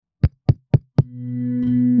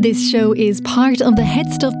This show is part of the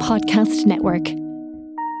Head Stuff Podcast Network.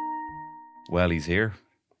 Well, he's here.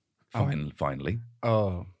 Finally.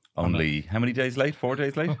 Oh. Only, how many days late? 4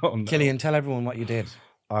 days late? Oh, no. Killian, tell everyone what you did.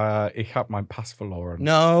 Ich hab mein Pass verloren.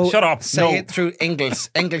 No. Shut up. Say No. it through English.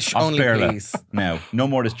 English Off only, Berla. please. Now, no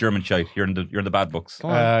more this German shite. You're in the bad books.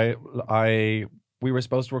 We were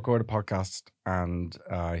supposed to record a podcast, and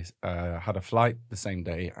I had a flight the same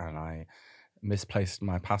day, and I misplaced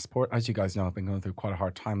my passport. As you guys know, I've been going through quite a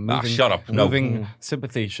hard time. Shut up. No. Moving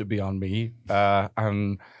sympathy should be on me.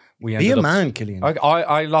 And we Be ended a up, man, Killian.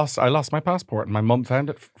 I lost my passport, and my mum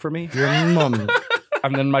found it for me. Your mum.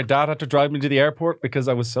 And then my dad had to drive me to the airport because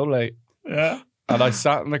I was so late. Yeah. And I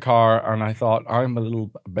sat in the car, and I thought, I'm a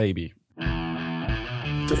little baby. Very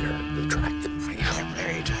attractive.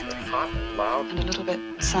 Very attractive. Hot, loud, And a little bit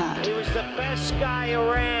sad. He was the best guy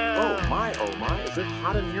around. oh my, is it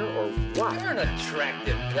hot in here or what? You're an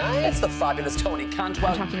attractive guy. It's the fabulous Tony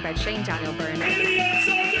Cantwell. I'm talking about Shane Daniel Byrne.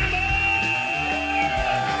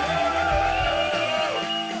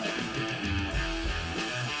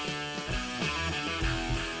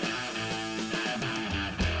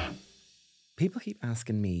 People keep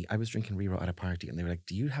asking me, I was drinking Rerot at a party and they were like,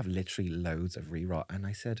 do you have literally loads of Rerot? And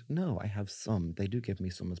I said, no, I have some. They do give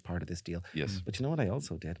me some as part of this deal. Yes. But you know what I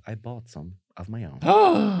also did? I bought some of my own.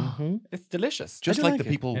 Oh, it's delicious. Just do like like the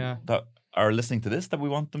it. people Yeah. that are listening to this that we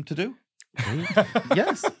want them to do.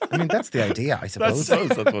 Yes. I mean, that's the idea, I suppose.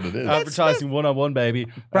 That's what it is. Advertising 101, baby.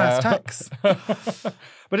 Brass tacks.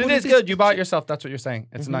 But it is good. You bought it yourself. That's what you're saying.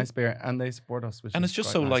 It's a nice beer, and they support us. Which And is it's just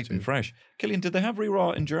quite so nice light too. and fresh. Killian, did they have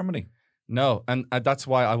Reraw in Germany? No, and that's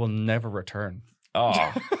why I will never return.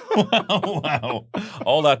 Oh, wow.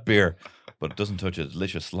 All that beer, but it doesn't touch a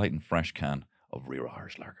delicious, light and fresh can of Reraw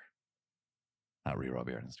Irish Lager. At Reraw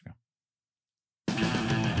Beer on Instagram.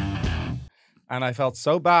 And I felt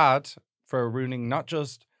so bad for ruining not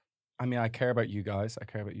just, I mean, I care about you guys. I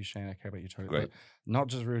care about you, Shane. I care about you, Tony. Great. But not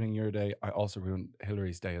just ruining your day, I also ruined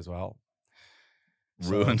Hillary's day as well. So,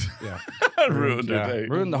 Ruined. Yeah. Ruined her day.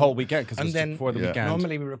 Ruined the whole weekend because it And was then before the Yeah. weekend.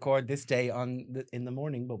 Normally we record this day in the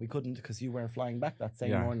morning, but we couldn't because you were flying back that same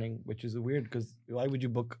Yeah. morning, which is weird because why would you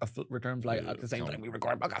book a return flight at the same time we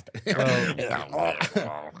record podcast?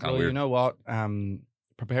 Well, you know what?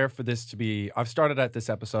 Prepare for this to be. I've started out this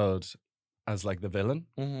episode as like the villain.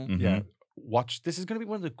 Mhm. Yeah. Watch. This is going to be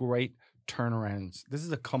one of the great turnarounds. This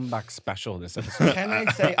is a comeback special. This episode. Can I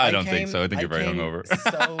say? I don't think so. I think you're very came hungover.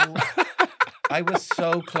 I was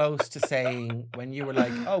so close to saying when you were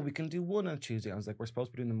like, "Oh, we can do one on Tuesday." I was like, "We're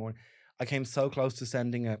supposed to be doing the morning." I came so close to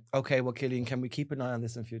sending a. Okay, well, Killian, can we keep an eye on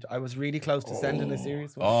this in future? I was really close to sending a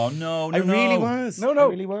serious one. Oh, no, I really was. No, no.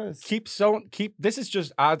 I really was. Keep. This is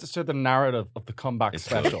just adds to the narrative of the comeback It's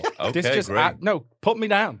special. good. Okay, this just great. no, put me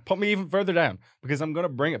down. Put me even further down because I'm going to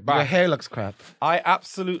bring it Your back. hair looks crap. I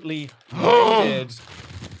absolutely did.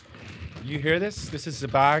 You hear this? This is a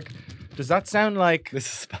bag. Does that sound like? This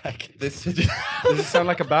is back. Does it sound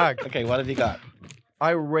like a bag? Okay, what have you got?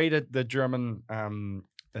 I rated the German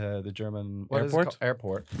what is it Airport? called?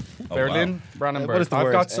 Airport. Oh, Berlin, wow. Brandenburg. what is the I've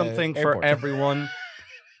word? got something for Airport. everyone.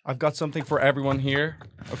 I've got something for everyone here.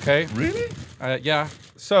 Okay. Really? Yeah.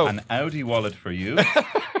 So An Audi wallet for you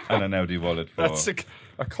and an Audi wallet for... that's a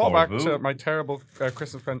callback vous. to my terrible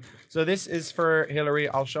Christmas present. So this is for Hillary.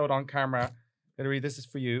 I'll show it on camera. Hillary, this is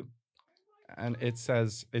for you. And it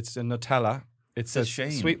says, it's a Nutella. It says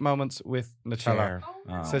Shane. sweet moments with Nutella. Share.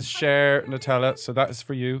 Oh. It says share Nutella. So that is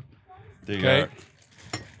for you. There you Okay. go.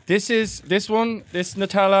 This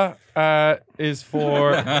Nutella is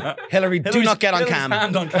for, Hillary, do not get on cam.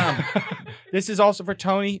 Hand on cam. this is also for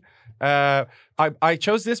Tony. I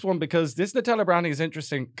chose this one because this Nutella brownie is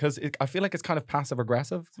interesting because I feel like it's kind of passive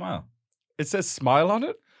aggressive. Smile. It says smile on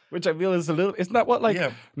it, which I feel is a little, isn't that what like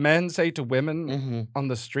Yeah. men say to women Mm-hmm. on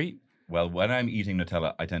the street? Well, when I'm eating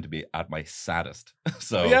Nutella, I tend to be at my saddest.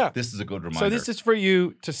 So Yeah. this is a good reminder. So this is for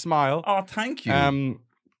you to smile. Oh, thank you.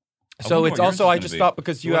 So wonder it's what yours also is I gonna just be. thought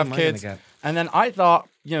because you What have am I gonna kids, get? and then I thought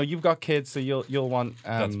you've got kids, so you'll want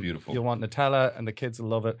That's beautiful. You'll want Nutella, and the kids will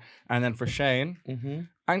love it. And then for Shane Mm-hmm.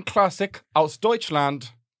 and classic aus Deutschland,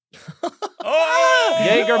 oh!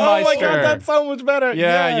 Jägermeister. Oh my god, that's so much better.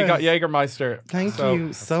 Yeah, you got Yes. Jägermeister. Thank So-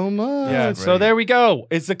 you so much. Yeah, so there we go.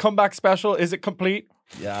 Is the comeback special? Is it complete?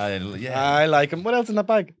 Yeah, yeah. I like him. What else in that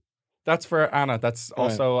bag? That's for Anna. That's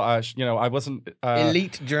also, I wasn't.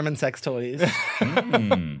 Elite German sex toys.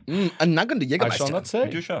 Mm. I'm not going to I shall Jägermeister. not say.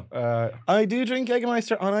 Do show. I do drink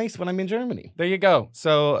Jägermeister on ice when I'm in Germany. There you go.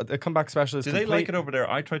 So the comeback special is Do they complete. like it over there?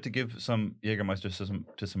 I tried to give some Jägermeister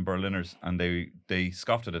to some Berliners, and they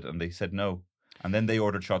scoffed at it, and they said no. And then they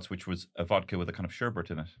ordered shots, which was a vodka with a kind of sherbet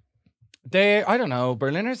in it. I don't know.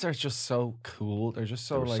 Berliners are just so cool. They're just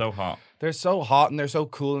so They were like so hot. they're so hot and they're so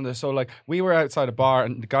cool and they're so like. We were outside a bar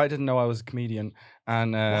and the guy didn't know I was a comedian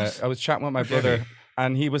and I was chatting with my brother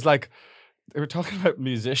and he was like, they were talking about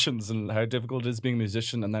musicians and how difficult it is being a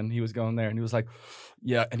musician and then he was going there and he was like,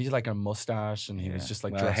 yeah, and he's like a mustache and he was just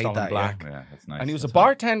like Well, I dressed hate all in that, black. Yeah, that's nice. And he was a That's nice.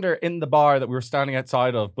 bartender in the bar that we were standing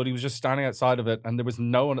outside of, but he was just standing outside of it and there was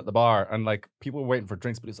no one at the bar and like people were waiting for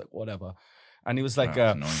drinks, but he's like, whatever. And he was like,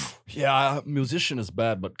 Wow, that's annoying. yeah, musician is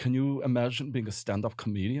bad, but can you imagine being a stand-up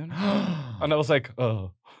comedian? And I was like,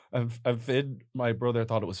 oh. And Vid, my brother,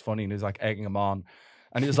 thought it was funny and he was like egging him on.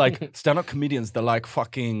 And he was like, stand-up comedians, they're like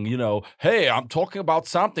fucking, you know, hey, I'm talking about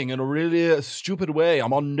something in a really stupid way.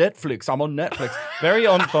 I'm on Netflix. Very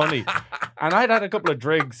unfunny. And I'd had a couple of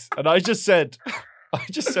drinks and I just said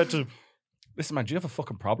to him, listen, man, do you have a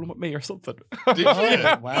fucking problem with me or something? Did you?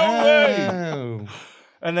 Yeah, Wow. no way.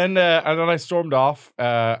 And then I stormed off,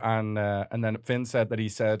 and then Finn said that he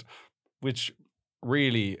said, which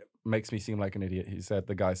really makes me seem like an idiot.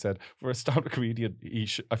 The guy said, for a stand-up comedian,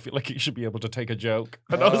 I feel like he should be able to take a joke.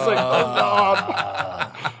 And I was like, oh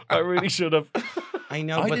God, I really should have. I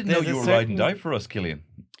know, I but didn't know you were riding die for us, Killian.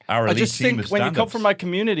 Our I elite just team think of when you come stand-ups. from my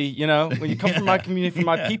community, you know, when you come from my community, from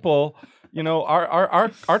my people, you know,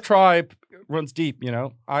 our tribe runs deep. You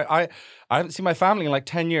know, I haven't seen my family in like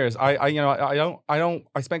 10 years.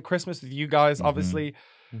 I spent Christmas with you guys. Obviously,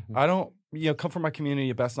 I don't. You know, come from my community.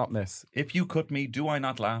 You best not miss. If you cut me, do I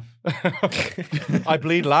not laugh? I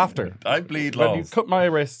bleed laughter. I bleed When you lols. cut my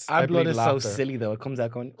wrists, our I blood bleed is laughter. so silly though. It comes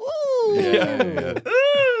out going, ooh. Yeah.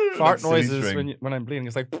 Fart Like silly noises string. when I'm bleeding.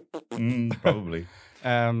 It's like. Probably.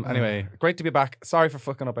 Anyway, great to be back. Sorry for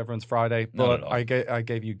fucking up everyone's Friday, Not but at all. I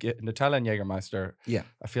gave you Nutella and Jägermeister. Yeah.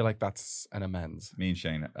 I feel like that's an amends. Me and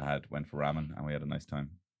Shane went for ramen and we had a nice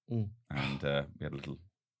time. Mm. And we had a little,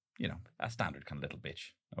 you know, a standard kind of little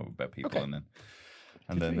bitch about people. Okay.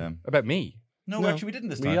 And then About me. no, actually we didn't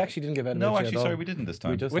this time. We actually didn't give out. No, about you actually, at sorry, all. we didn't this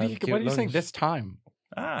time. We just What do had you cute what are you saying lunch. this time?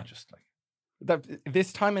 just like That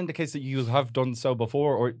this time indicates that you have done so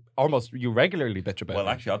before, or almost you regularly bitch about. well,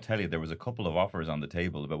 me. actually, I'll tell you, there was a couple of offers on the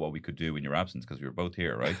table about what we could do in your absence because we were both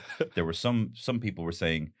here, right? There were some people were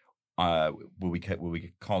saying, will we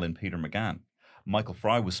call in Peter McGann? Michael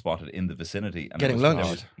Fry was spotted in the vicinity and Getting there lunch.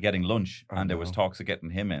 was getting lunch, Oh, and there was no. talks of getting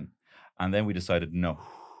him in, and then we decided no.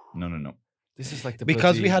 This is like the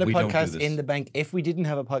Because we bloody- had a we don't do podcast this. in the bank. If we didn't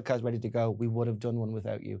have a podcast ready to go, we would have done one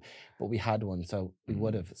without you. But we had one, so we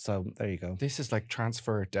would have. So there you go. This is like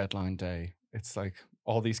transfer deadline day. It's like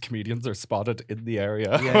all these comedians are spotted in the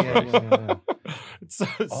area. Yeah. It's so,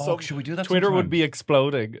 Oh, should we do that Twitter sometime? would be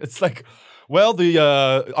exploding. It's like, well, the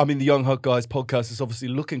Young Hot Guys podcast is obviously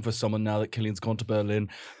looking for someone now that Killian's gone to Berlin.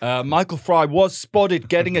 Michael Fry was spotted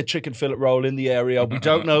getting a chicken fillet roll in the area. We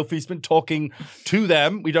don't know if he's been talking to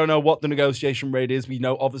them. We don't know what the negotiation rate is. We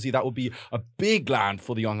know obviously that would be a big land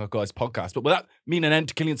for the Young Hot Guys podcast. But will that mean an end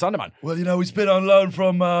to Killian Sundermann? Well, you know, he's been on loan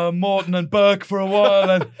from Morton and Burke for a while,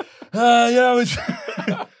 and you know,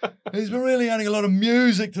 he's been really adding a lot of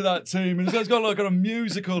music to that team, and he's got a lot of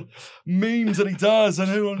musical memes that he does, and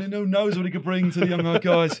who knows what he could bring to the Young Hot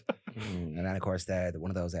Guys. And then, of course, one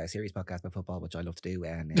of those series podcasts about football, which I love to do.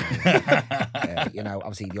 And, you know,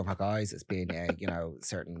 obviously, the Young Hot Guys, it's been, you know,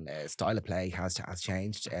 certain style of play has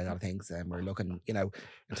changed a lot of things. And we're looking, you know,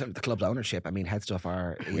 in terms of the club's ownership, I mean, Head Stuff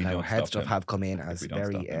have come in as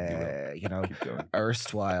very, you know,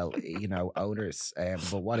 erstwhile, you know, owners.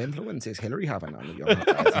 But what influence is Hillary having on the Young Hot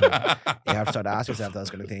Guys? You have to start to ask yourself those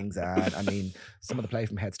kind of things. And I mean, some of the play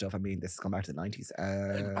from Head Stuff, I mean, this has gone back to the 90s.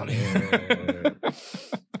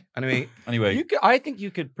 Anyway, I think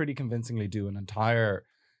you could pretty convincingly do an entire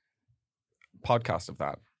podcast of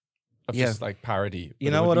that. Of Yeah. just like parody. You but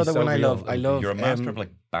it know would what be other so one I real. love? I love. you're a master of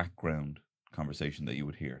like background conversation that you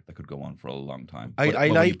would hear that could go on for a long time. I But when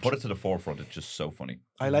you like- put it to the forefront, it's just so funny.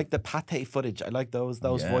 I like the pate footage. I like those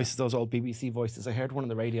Yeah. voices, those old BBC voices. I heard one on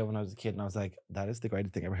the radio when I was a kid, and I was like, "That is the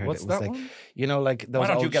greatest thing I ever heard." What's it was that like, one? you know, like those Why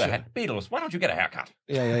don't you old get a sh- haircut? Beatles, why don't you get a haircut?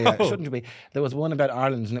 Yeah. Oh. Shouldn't you be? There was one about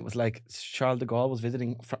Ireland, and it was like Charles de Gaulle was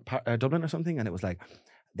visiting Dublin or something, and it was like,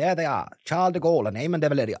 there they are, Charles de Gaulle and Eamon de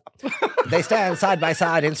Valera. They stand side by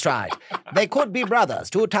side in stride. They could be brothers,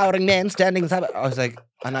 two towering men standing side by... I was like,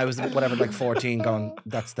 and I was whatever, like 14, going,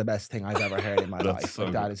 "That's the best thing I've ever heard in my That's life. so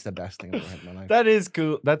Like, that good. is the best thing I've ever heard in my life." That is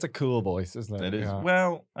cool. That's a cool voice, isn't it? It is. Yeah.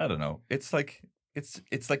 Well, I don't know. It's like it's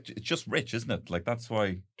just rich, isn't it? Like that's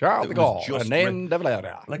why Charles It de was Gaulle, just name de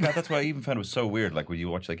Valera. Like that's why I even found it was so weird. Like when you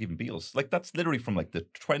watch like even Beatles, like that's literally from like the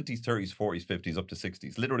 20s, 30s, 40s, 50s up to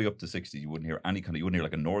 60s. Literally up to 60s, you wouldn't hear any kind of. You wouldn't hear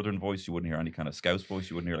like a northern voice. You wouldn't hear any kind of Scouse voice.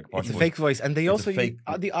 You wouldn't hear like a posh It's a voice. fake voice, and they It's a also fake,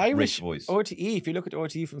 the rich Irish voice. RTE. If you look at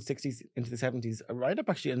RTE from 60s into the 70s, right up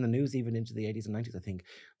actually in the news, even into the 80s and 90s, I think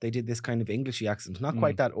they did this kind of Englishy accent, not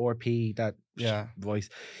quite that RP, that voice.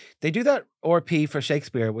 They do that RP for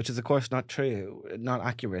Shakespeare, which is of course not true, not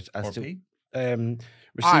accurate as RP? to I'm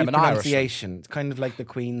received an pronunciation. It's kind of like the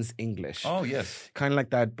Queen's English. Oh yes, kind of like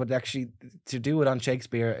that. But actually, to do it on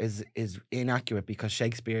Shakespeare is inaccurate because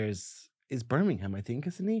Shakespeare is Birmingham, I think,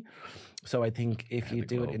 isn't he? So I think if you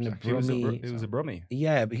do it in the Brummie, He was a Brummie.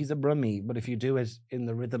 yeah, but he's a Brummie. But if you do it in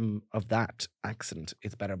the rhythm of that accent,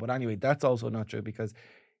 it's better. But anyway, that's also not true because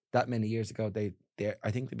that many years ago,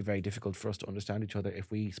 I think they'd be very difficult for us to understand each other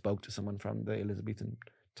if we spoke to someone from the Elizabethan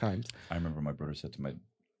times. I remember my brother said to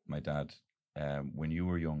my dad, when you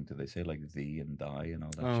were young, did they say like thee and thy and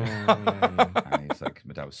all that shit? Yeah. And he's like,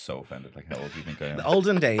 my dad was so offended. Like, how old do you think I am? The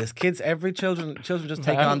olden days, children just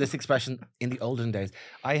take on this expression in the olden days.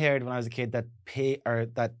 I heard when I was a kid that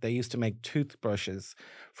that they used to make toothbrushes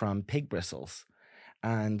from pig bristles.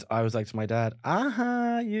 And I was like to my dad,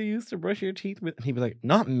 you used to brush your teeth with, and he'd be like,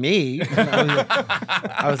 not me. And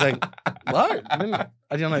I was like, what? I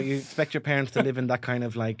don't know. You expect your parents to live in that kind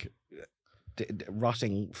of like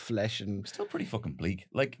rotting flesh and Still pretty fucking bleak.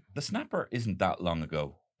 Like the Snapper isn't that long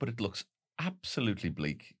ago, but it looks absolutely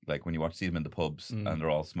bleak. Like when you see them in the pubs and they're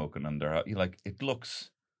all smoking and you're like, it looks,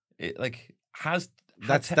 it like has.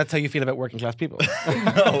 That's how you feel about working class people.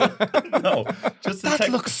 no. Just that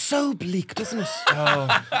looks so bleak, doesn't it?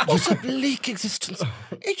 What a bleak existence.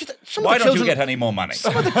 Why don't you get any more money?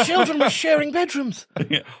 Some of the children were sharing bedrooms.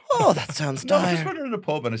 Yeah. Oh, that sounds No, dire. just when you're in a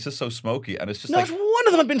pub and it's just so smoky and it's just Not like one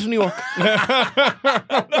of them had been to New York.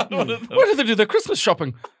 Where do they do their Christmas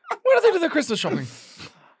shopping?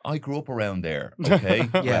 I grew up around there. Okay.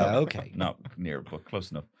 Yeah, okay. Not near, but close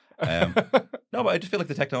enough. No, but I just feel like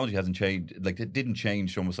the technology hasn't changed. Like it didn't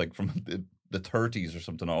change almost like from the 30s or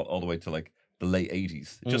something all the way to like the late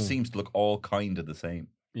 80s. It just seems to look all kind of the same.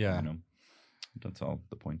 Yeah. You know, that's all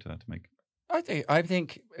the point I had to make. I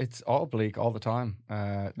think it's all bleak all the time.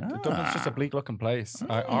 Dublin's just a bleak looking place.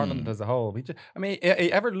 Ireland as a whole. You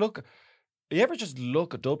ever just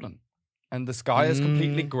look at Dublin and the sky is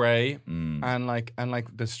completely grey and like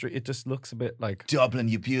the street, it just looks a bit like Dublin,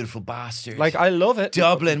 you beautiful bastard. like I love it.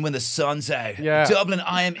 Dublin when the sun's out. Yeah. Dublin,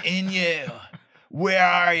 I am in you. Where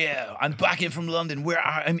are you? I'm back in from London.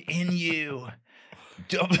 I'm in you.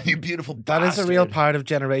 Dublin, you beautiful bastard. That is a real part of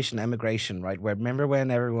generation emigration, right? Where remember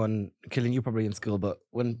when everyone, Killian, you probably in school, but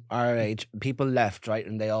when our age, people left, right?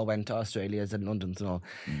 And they all went to Australia's and London's and all.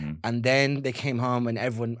 And then they came home and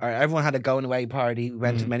everyone had a going away party. We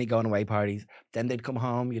went to many going away parties. Then they'd come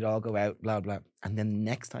home, you'd all go out, blah, blah. And then the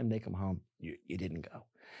next time they come home, you didn't go.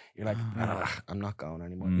 You're like, I'm not going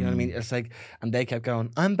anymore. You know what I mean? It's like, and they kept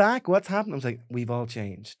going, I'm back. What's happened? I was like, we've all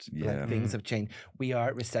changed. Yeah. Like, things have changed. We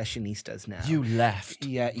are recessionistas now. You left.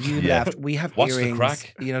 Yeah, you left. We have What's the earrings.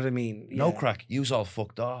 crack? You know what I mean? No Yeah. crack. You's all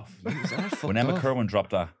fucked off. Yous all fucked When Emma off. Kerwin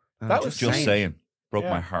dropped that, That was just saying. Broke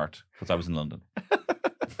my heart because I was in London.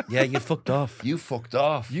 Yeah, you fucked off. You fucked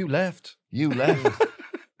off. You left. You left.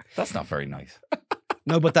 That's not very nice.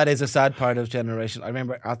 No, but that is a sad part of generation. I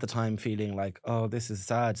remember at the time feeling like, oh, this is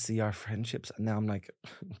sad. See our friendships. And now I'm like,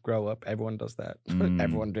 grow up. Everyone does that.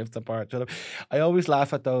 Everyone drifts apart. Shut up. I always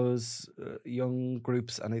laugh at those young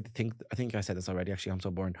groups. And I think I said this already. Actually, I'm so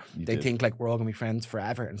boring. They think like we're all going to be friends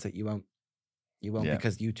forever. And say, you won't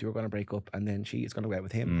because you two are going to break up. And then she is going to go out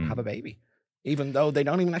with him and have a baby. Even though they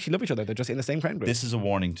don't even actually love each other. They're just in the same friend group. This is a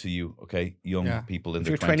warning to you, okay? Young people in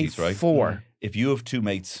If their you're 20s, right? 24. If you have two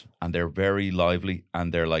mates and they're very lively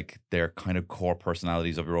and they're kind of core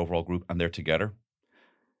personalities of your overall group and they're together,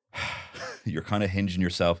 you're kind of hinging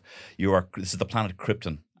yourself. This is the planet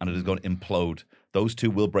Krypton and it is going to implode. Those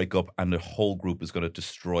two will break up and the whole group is going to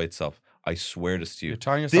destroy itself. I swear this to you. You're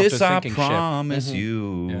tying yourself This to a I sinking ship. promise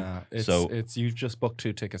you. Yeah. It's you've just booked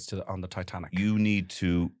 2 tickets on the Titanic. You need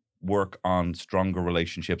to work on stronger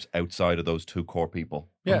relationships outside of those two core people.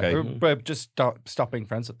 Yeah, Okay? but just stop being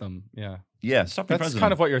friends with them. Yeah. Yeah, stop being That's friends with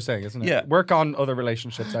kind them. of what you're saying, isn't it? Yeah. Work on other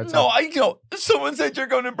relationships outside. No, someone said you're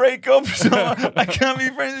going to break up, so I can't be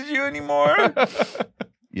friends with you anymore.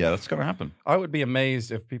 Yeah, that's going to happen. I would be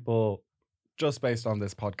amazed if people, just based on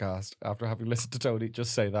this podcast, after having listened to Tony,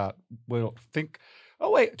 just say that, will think, oh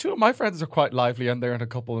wait, 2 of my friends are quite lively and they're in a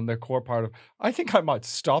couple and they're core part of, I think I might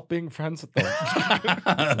stop being friends with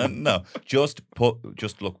them. No, just put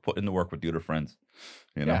in the work with the other friends.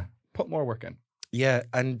 You know? Yeah, put more work in. Yeah,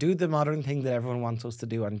 and do the modern thing that everyone wants us to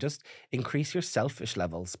do and just increase your selfish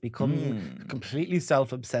levels. Become a completely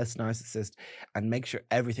self-obsessed narcissist and make sure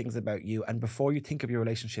everything's about you. And before you think of your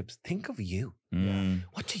relationships, think of you.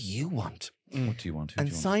 What do you want? What do you want?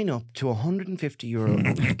 And sign up to €150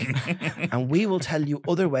 a week. And we will tell you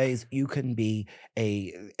other ways you can be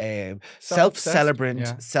a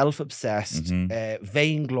self-celebrant, self-obsessed,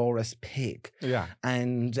 vainglorious pig. Yeah.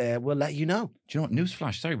 And we'll let you know. Do you know what?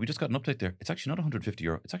 Newsflash. Sorry, we just got an update there. It's actually not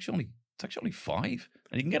 €150. It's actually only £5, and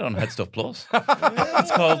you can get it on Head Stuff Plus.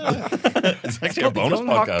 It's called. It's actually our bonus Young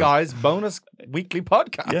Hot podcast. Guys bonus weekly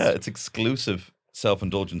podcast. Yeah, it's exclusive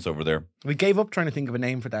self-indulgence over there. We gave up trying to think of a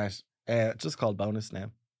name for that. It's just called bonus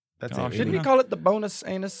now. That's Oh, it. Didn't really. we call it the bonus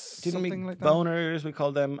anus? Didn't we Something like that. boners? We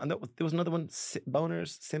called them, and there was another one.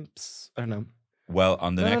 Boners, simps. I don't know. Well,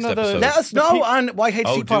 on the No, next no, episode. Let us know on YHG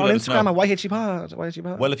Oh, do Pod on let us Instagram know. at YHG Pod. YHG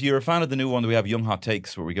Pod. Well, if you're a fan of the new one that we have, Young Hot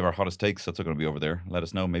Takes, where we give our hottest takes, that's going to be over there. Let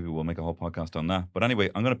us know. Maybe we'll make a whole podcast on that. But anyway,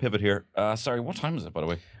 I'm going to pivot here. Sorry, what time is it, by the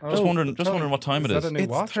way? Just wondering what time it Is is. that a new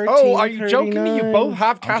It's watch? 13:39. Oh, are you joking me? You both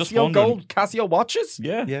have I'm just Casio wondering. gold Casio watches?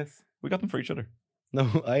 Yeah, yes. we got them for each other. No,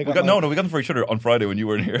 I We got, got we got them for each other on Friday when you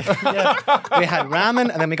weren't here. Yeah. We had ramen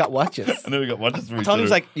and then we got watches. And then we got watches for each Tony other.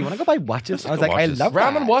 was like, "You want to go buy watches?" I was go like, "I watches. love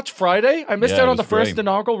Ramen that." Watch Friday? I missed Yeah, out it on the was first great.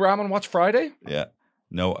 inaugural Ramen Watch Friday. Yeah.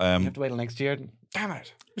 No, You have to wait till next year. Damn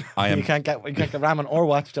it. I am. You can't get ramen or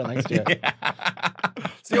watch till next year.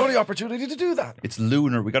 It's the only opportunity to do that. It's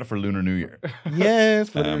lunar. We got it for Lunar New Year. Yes,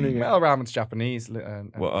 for the New Year. Well, ramen's Japanese,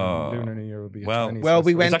 and Well, Lunar New Year would be well- Chinese. Well,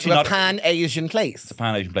 we festival. went actually to a not- pan-Asian place. It's a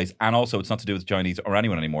Pan-Asian place. And also, it's not to do with Chinese or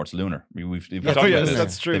anyone anymore. It's lunar. We've Yes, talked yes, about this.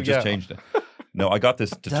 that's true, They've just yeah. changed it. No, I got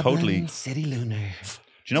this to totally... Dublin City Lunar. Do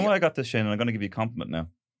you know why I got this, Shane? And I'm going to give you a compliment now.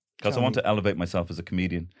 Because I Tell want me. to elevate myself as a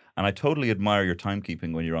comedian. And I totally admire your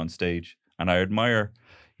timekeeping when you're on stage. And I admire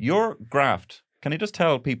your graft. Can you just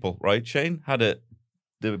tell people, right? Shane had a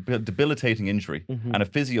debilitating injury. Mm-hmm. And a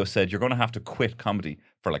physio said, you're going to have to quit comedy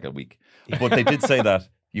for like a week. But they did say that.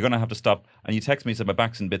 You're going to have to stop. And you text me and said, my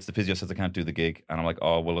back's in bits. The physio says I can't do the gig. And I'm like,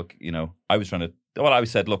 oh, well, look, I was trying to... Well, I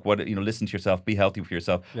said, look, listen to yourself. Be healthy for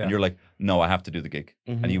yourself. Yeah. And you're like, no, I have to do the gig.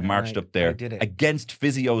 Mhm, And you and marched I- up there I did it. against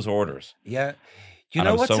physio's orders. Yeah. You And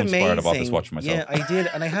I know was what's so inspired. amazing? I bought this watch for myself. Yeah, I did,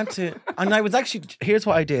 and I had to. And I was actually. Here's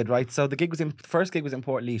what I did. Right, so the first gig was in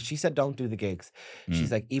Port She said, "Don't do the gigs." She's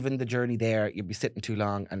like, even the journey there, you'll be sitting too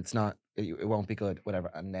long, and it won't be good, whatever,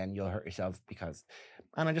 and then you'll hurt yourself because.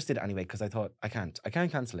 And I just did it anyway because I thought I can't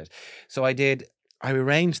cancel it. So I did. I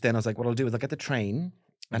arranged. Then I was like, what I'll do is I'll get the train.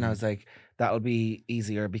 And I was like, that'll be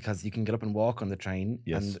easier because you can get up and walk on the train,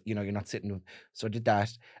 Yes. and you're not sitting. So I did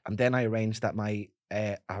that, and then I arranged that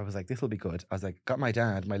I was like, this will be good. I was like, got my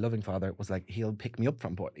dad, my loving father, was like, he'll pick me up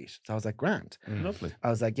from Portlaoise. So I was like, grand. Lovely. I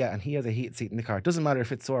was like, yeah, and he has a heated seat in the car. It doesn't matter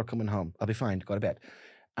if it's sore coming home. I'll be fine. Go to bed.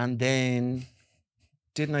 And then,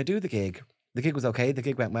 didn't I do the gig? The gig was okay. The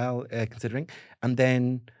gig went well, considering. And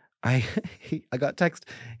then I got text.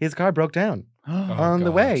 His car broke down on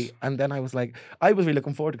the way, and then I was like, I was really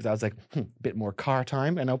looking forward to it because I was like, a bit more car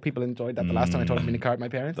time. I know people enjoyed that. The last time I told him in the car with my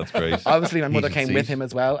parents. That's great. Obviously, my mother Heated came with seat. him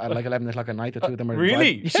as well at like 11 o'clock at night. The two of them were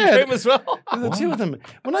Really? driving. She Yeah, came as well? the two of them.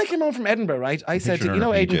 When I came home from Edinburgh, right, I said, Picture to, her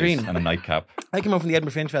in Aidan PJs Green. and a nightcap. I came home from the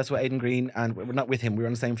Edinburgh Fringe Festival with Aidan Green, and we're not with him. We were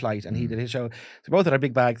on the same flight, and he did his show. So we both had our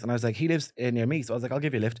big bags, and I was like, he lives near me, so I was like, I'll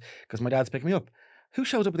give you a lift because my dad's picking me up. Who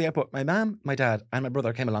showed up at the airport? My mum, my dad, and my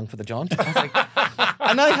brother came along for the jaunt. I was like,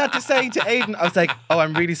 and I had to say to Aidan, I was like, oh,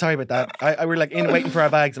 I'm really sorry about that. I were like in waiting for our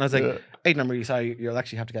bags, and I was like, Aidan, I'm really sorry. You'll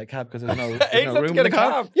actually have to get a cab because there's no Aidan had to room get in the a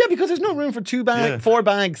car. cab? Yeah, because there's no room for Yeah. 4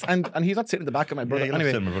 bags, and he's not sitting in the back of my brother. Yeah,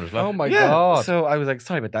 Anyway, my brother's lap. Oh my yeah. God. So I was like,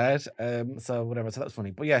 sorry about that. So whatever. So that was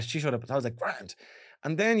funny. But yeah, she showed up. So I was like, grand.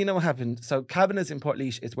 And then you know what happened? So Cabin in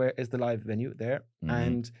Portlaoise is the live venue there. Mhm.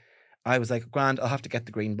 And I was like, grand, I'll have to get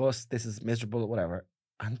the green bus. This is miserable, whatever.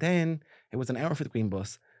 And then it was an hour for the green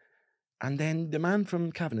bus. And then the man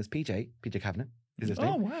from Kavanagh's, PJ Kavanagh is his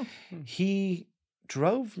name. wow. He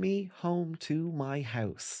drove me home to my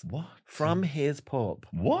house What? from his pub.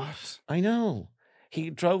 What? I know. He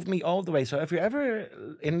drove me all the way. So if you're ever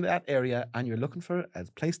in that area and you're looking for a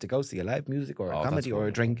place to go see a live music or a Oh, that's comedy or a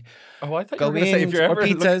wonderful. drink, Oh, I thought Go you were going to say in, if you or ever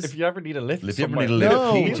pizzas. if you ever need a lift, If you ever somewhere. need a lift,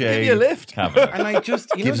 No. He'll PJ. give you a lift. Cabinet. and I just,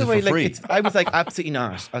 you know Gives the it way, for free. I was like, absolutely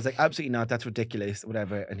not. I was like, absolutely not. That's ridiculous,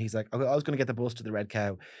 whatever. And he's like, I was going to get the bus to the Red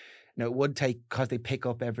Cow. No, it would take, because they pick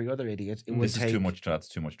up every other idiot. It would This take. is too much. That's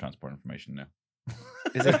too much transport information now.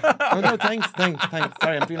 Is it? Oh no, thanks.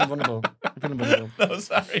 Sorry, I'm feeling vulnerable. No,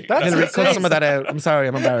 sorry. That's Hillary, insane. cut some of that out. I'm sorry,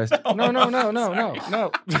 I'm embarrassed.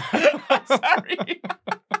 No. Sorry.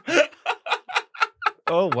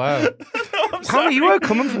 Oh wow. No, Tommy, you are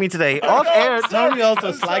coming for me today. Off air, Tommy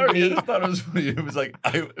also slagged me. I thought it was funny. It was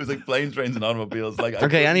like planes, trains, and automobiles. Like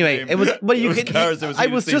Okay, anyway, it was. But you could. Cars, I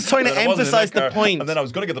was just trying to emphasize the point. And then I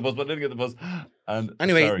was going to get the bus, but I didn't get the bus. And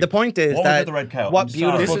anyway, sorry. the point is What was that with the red cow? what I'm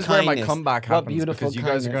beautiful sorry. This is where my kindness. comeback What happens beautiful because you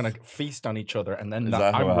guys are kindness. going to feast on each other, and then Is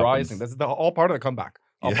that how I'm it happens? rising. This is all part of the comeback,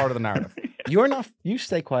 all part of the narrative. You're not. You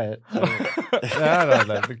stay quiet. no,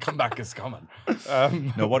 the comeback is coming.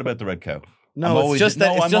 No, what about the red cow? No, I'm it's just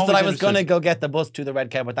that I'm I was always going to interested. go get the bus to the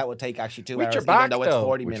red cow, but that would take actually 2 With hours. your back, even though it's though.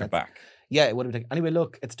 40 With minutes. your back. Yeah, it would have taken. Anyway,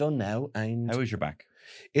 look, it's done now, and How is your back?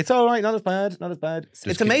 it's all right. Not as bad. Not as bad. It's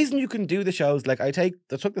keep- amazing you can do the shows. Like I took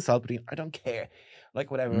the Salpatine. I don't care. Like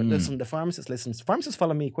whatever. Listen, the pharmacist listens. Pharmacists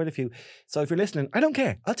follow me quite a few. So if you're listening, I don't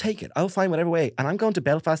care. I'll take it. I'll find whatever way. And I'm going to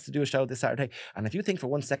Belfast to do a show this Saturday. And if you think for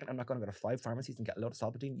 1 second I'm not going to go to 5 pharmacies and get a load of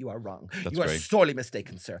Salpatine, you are wrong. That's you are great. sorely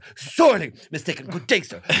mistaken, sir. Sorely mistaken. Good day,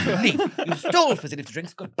 sir. You leave. You stole facility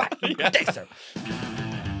drinks. Goodbye. Good day, sir.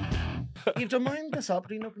 You don't mind the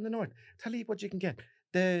Salpatine up in the north. Tell you what you can get.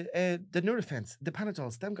 The Nurofens, the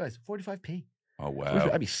Panadols, them guys, 45p. Oh, wow.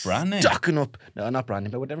 I'd be Brand name. stocking up. No, not brand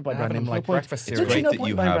name, but whatever by brand name. like No point. breakfast It's cereal. Don't great know that point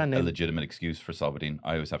you buying have brand a name? legitimate excuse for Solvadine.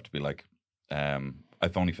 I always have to be like,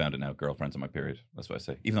 I've only found it now, girlfriend's on my period. That's what I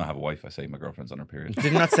say. Even though I have a wife, I say my girlfriend's on her period.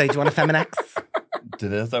 Did not say, do you want a Feminex?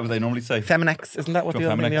 Is that what they normally say? Feminex, isn't that what Do the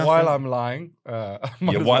you other want name Feminex? is? While I'm lying, Yeah,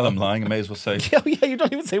 while I'm lying, I may as well say Yeah, you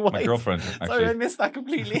don't even say why. my girlfriend, Sorry, I actually. missed that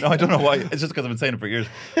completely. No, I don't know why. It's just because I've been saying it for years.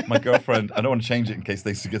 My girlfriend, I don't want to change it in case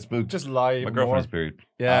they get spooked. just lie. My even girlfriend's more. period.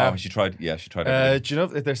 Yeah. Oh, she tried everything. Do you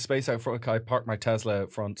know if there's space out front? I parked my Tesla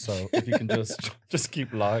out front, so if you can just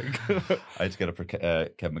keep lying. I had to get up for Kevin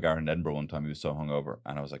McGarren in Edinburgh one time. He was so hungover,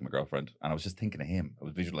 and I was like, my girlfriend, and I was just thinking of him. I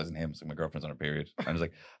was visualizing him. So my girlfriend's on her period, and I was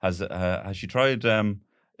like, has she tried?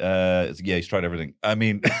 Yeah, he's tried everything. I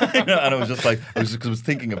mean, and I was just like, I was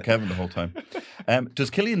thinking of Kevin the whole time. Does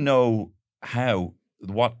Killian know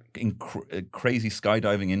what crazy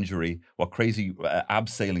skydiving injury, what crazy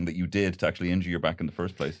abseiling that you did to actually injure your back in the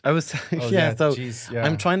first place? I was,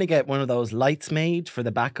 I'm trying to get one of those lights made for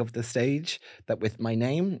the back of the stage that with my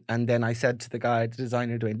name. And then I said to the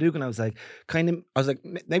designer, Dwayne Dugan, I was like,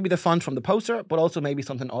 maybe the font from the poster, but also maybe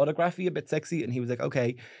something autography, a bit sexy. And he was like,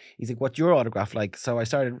 okay. He's like, what's your autograph like? So I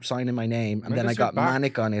started signing my name, and then I got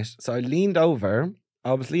manic on it. So I leaned over.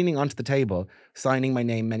 I was leaning onto the table, signing my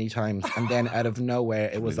name many times, and then out of nowhere,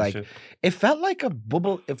 it was like, it felt like a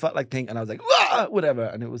bubble. It felt like thing, and I was like, whatever,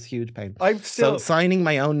 and it was huge pain. I'm still so signing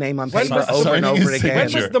my own name on paper was- over and signing over his again. When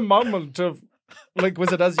signature. was the moment of, like,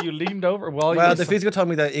 was it as you leaned over? Well, The physio told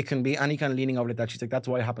me that it can be any kind of leaning over like that. She's like, that's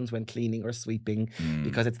why it happens when cleaning or sweeping,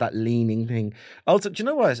 because it's that leaning thing. Also, do you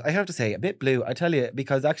know what? I have to say, a bit blue, I tell you,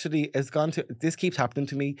 because actually this keeps happening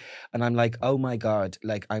to me, and I'm like, oh my God,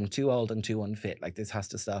 like I'm too old and too unfit. Like this has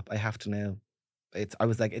to stop. I have to know. It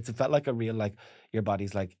felt like a real, like, your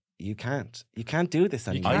body's like, you can't do this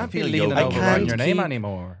you anymore. can't be feel leaning yoga. over I writing can't your name keep-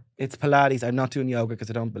 anymore. It's Pilates. I'm not doing yoga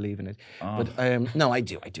because I don't believe in it. Oh. But no, I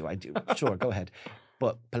do. Sure, go ahead.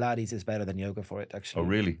 But Pilates is better than yoga for it, actually. Oh,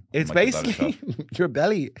 really? It's I might give that a basically shot. your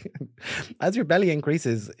belly. As your belly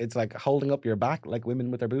increases, it's like holding up your back, like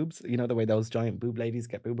women with their boobs. You know the way those giant boob ladies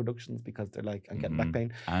get boob reductions because they're like, I'm getting back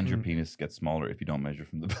pain. And your penis gets smaller if you don't measure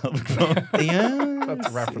from the pelvic bone. Yeah, That's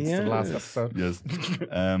a reference to the last episode.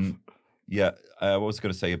 Yes. What was I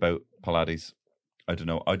going to say about Pilates? I don't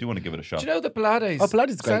know. I do want to give it a shot. Do you know the Pilates? Oh, Pilates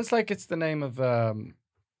is great. Sounds like it's the name of an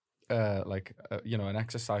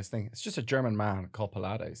exercise thing. It's just a German man called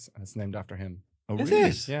Pilates, and it's named after him. Oh, Is really?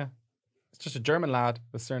 it? Yeah, it's just a German lad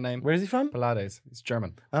with surname Where is he from? Pilates. He's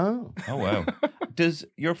German. Oh, Oh, wow. Does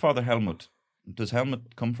your father Helmut, does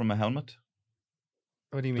helmet come from a helmet?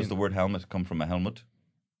 What do you mean? Does the word helmet come from a helmet?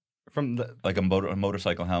 From the Like a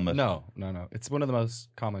motorcycle helmet? no. It's one of the most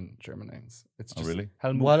common German names. It's Oh, just really?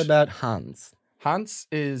 Helmut. what about Hans? Hans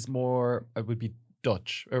is more? It would be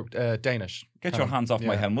Dutch or Danish. Get kind your of. hands off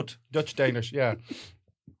my Yeah. helmet. Dutch Danish, yeah.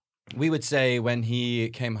 We would say when he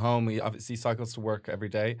came home, he obviously cycles to work every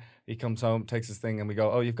day. He comes home, takes his thing, and we go,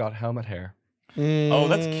 "Oh, you've got helmet hair," Oh,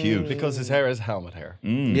 that's cute. because his hair is helmet hair.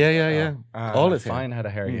 Mm. Yeah. All his hair. fine head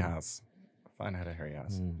of hair he has. Fine head of hair he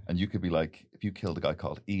has. And you could be like, if you killed a guy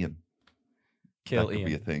called Ian, Kill that could Ian.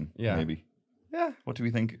 be a thing. Yeah. Maybe. Yeah. What do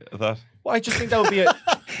we think of that? Well, I just think that would be a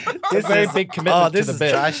very big commitment this to the is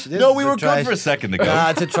bit. trash. This No, is we a were trash. good for a second ago.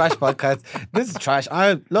 Nah, it's a trash podcast. This is trash.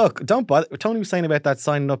 Look, don't bother. Tony was saying about that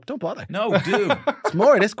signing up. Don't bother. No, dude. It's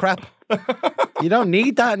more of this crap. You don't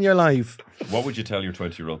need that in your life. What would you tell your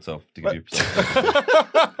 20-year-old self to give you?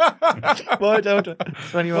 Why don't?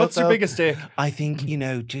 What's your biggest day? I think,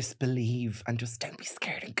 just believe and just don't be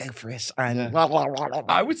scared and go for it. And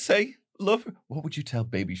I would say love. What would you tell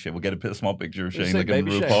baby Shane? We'll get a small picture of You Shane say like in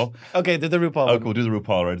baby Shane. RuPaul. Okay, the RuPaul. Oh, one. we'll do the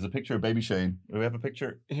RuPaul. Right, there's a picture of baby Shane. Do we have a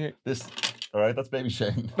picture? Here. This. All right, that's baby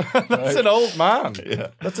Shane. That's an old man. Yeah.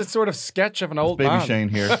 That's a sort of sketch of an old baby man. Shane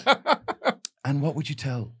here. And what would you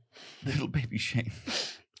tell little baby Shane?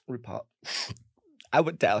 RuPaul. I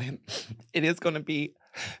would tell him it is going to be.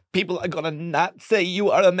 People are going to not say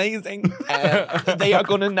you are amazing. They are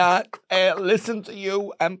going to not listen to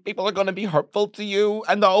you. And people are going to be hurtful to you.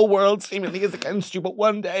 And the whole world seemingly is against you. But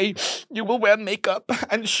one day you will wear makeup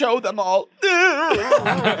and show them all.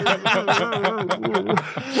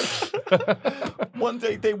 One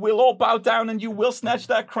day they will all bow down and you will snatch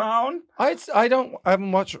that crown. I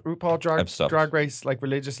haven't watched RuPaul I've stopped. Drag Race like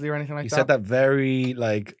religiously or anything like You that. said that very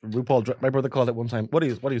like RuPaul. My brother called it one time. What are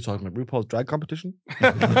you talking about? RuPaul's drag competition?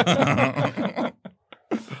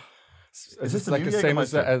 Is this this the like new the same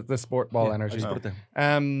as Jägermeister? the sport ball I energy? just put it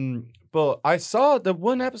there. But I saw the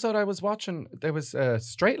one episode I was watching. There was a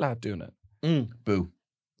straight lad doing it, Boo.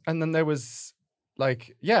 and then there was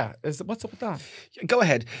like, yeah, what's up with that? Go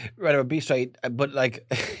ahead, right? Be straight, but like,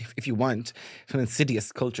 if you want, it's an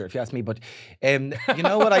insidious culture, if you ask me. But you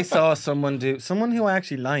know what I saw someone do? Someone who I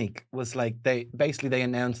actually like was like they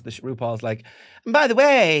announced the RuPaul's like, and by the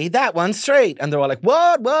way, that one's straight, and they're all like,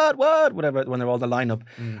 what, whatever. When they're all the lineup,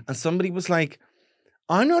 and somebody was like,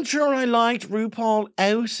 I'm not sure I liked RuPaul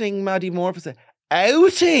outing Maddie Moore for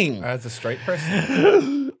outing. As a straight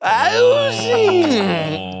person,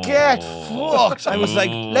 Outing! Get fucked! I was like,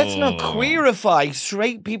 let's not queerify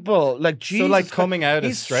straight people. Like, Jesus. so like coming out as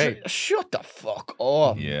He's straight. Shut the fuck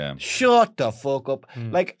up. Yeah. Shut the fuck up.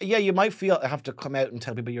 Like, yeah, you might have to come out and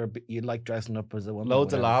tell people you like dressing up as a woman.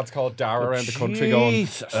 Loads of lads called Dara around the country going,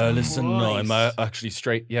 Jesus listen, no, I'm Christ. actually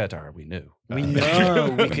straight. Yeah, Dara, we knew. We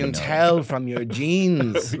know. We can tell from your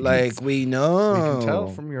jeans. Like, we know. We can tell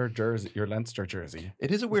from your jersey, your Leinster jersey.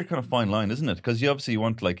 It is a weird kind of fine line, isn't it? Because you obviously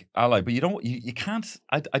want like ally, but you can't.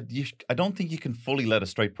 I don't think you can fully let a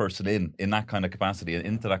straight person in that kind of capacity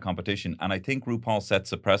into that competition. And I think RuPaul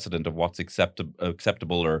sets a precedent of what's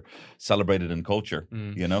acceptable or celebrated in culture.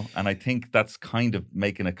 You know, and I think that's kind of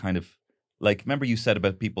making a kind of like. Remember you said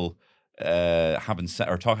about people having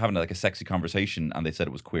like a sexy conversation, and they said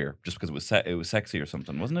it was queer just because it was sexy or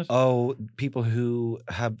something, wasn't it? Oh, people who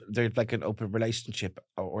they're like an open relationship,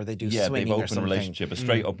 or they do swinging they've or open something. relationship, a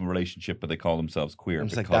straight open relationship, but they call themselves queer I'm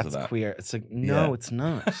just because like, of that's that. queer. It's like, no, Yeah. it's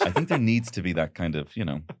not. I think there needs to be that kind of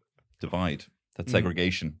divide, that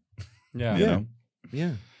segregation. Yeah. You know.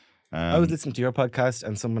 Yeah. I was listening to your podcast,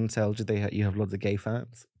 and someone told you you have loads of gay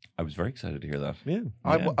fans. I was very excited to hear that. Yeah.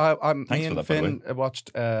 I'm Thanks me for and that, by the way. Finn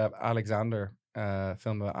watched Alexander,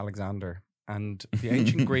 film about Alexander and the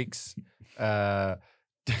ancient Greeks.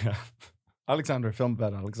 Alexander, a film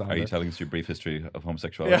about Alexander. Are you telling us your brief history of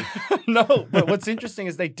homosexuality? Yeah. No, but what's interesting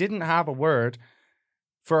is they didn't have a word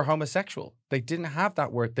for homosexual. They didn't have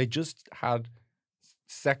that word. They just had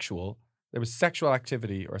sexual. There was sexual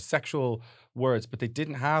activity or sexual words, but they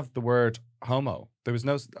didn't have the word homo. There was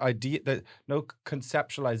no idea, no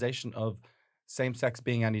conceptualization of same sex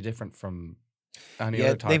being any different from any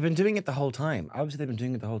other type. They've been doing it the whole time. Obviously, they've been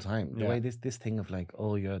doing it the whole time. The Yeah. way this thing of like,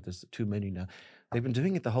 oh yeah, there's too many now. They've been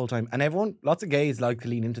doing it the whole time, and lots of gays like to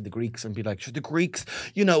lean into the Greeks and be like, "Sure, the Greeks,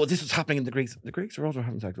 this was happening in the Greeks. The Greeks are also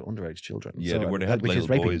having sex with underage children. Yeah, they were. They had which little is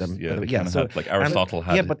raping boys. them. Yeah, they yeah. kind of So had, like Aristotle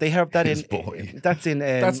had. yeah, but they have that his in. boy. That's in.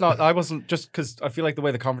 That's not. I wasn't just because I feel like the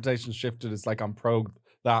way the conversation shifted is like I'm pro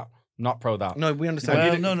that, not pro that. No, we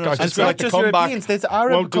understand. Well, no. I it's just feel like the just comeback Europeans. There's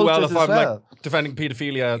Arab won't do well cultures if as I'm well. like defending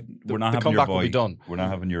paedophilia. We're not the having your comeback boy. will be done. We're not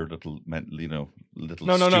having your little, little.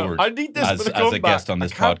 No. steward I need this as, for the as comeback. a guest on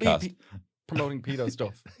this I can't be podcast. promoting pedo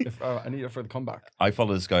stuff. If I need it for the comeback. I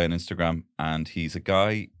follow this guy on Instagram, and he's a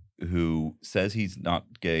guy who says he's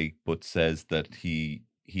not gay, but says that he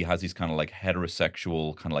has these kind of like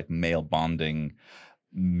heterosexual, kind of like male bonding,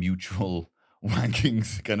 mutual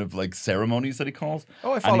wanking kind of like ceremonies that he calls.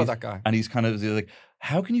 Oh, I And follow he's- that guy. And he's kind of like,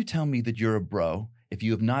 how can you tell me that you're a bro if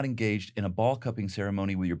you have not engaged in a ball cupping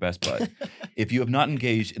ceremony with your best bud? If you have not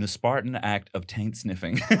engaged in a Spartan act of taint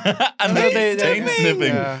sniffing. And taint sniffing.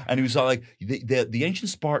 Yeah. And he was all like, the ancient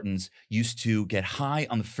Spartans used to get high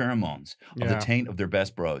on the pheromones of the Yeah. taint of their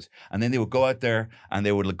best bros. And then they would go out there and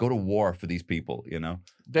they would like, go to war for these people,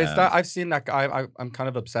 There's that. I've seen that guy. I'm kind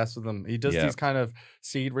of obsessed with him. He does Yeah. these kind of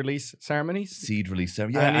seed release ceremonies. Seed release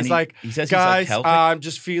ceremony. Yeah, and he's he, like, he says guys, he's like Celtic. I'm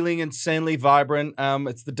just feeling insanely vibrant.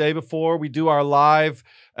 It's the day before we do our live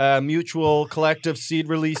mutual collective seed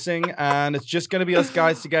releasing, and it's just going to be us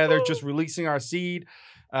guys together, just releasing our seed.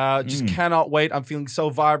 Just cannot wait. I'm feeling so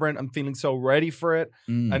vibrant. I'm feeling so ready for it.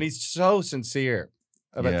 And he's so sincere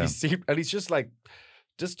about Yeah. these seed, and he's just like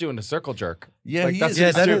just doing a circle jerk. Yeah, Like, he that's is. Yeah,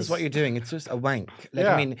 just that doing- is what you're doing. It's just a wank. Like,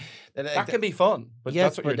 Yeah. I mean, That can be fun, but yes,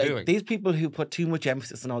 that's what but you're doing. these people who put too much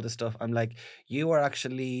emphasis on all this stuff, I'm like, you are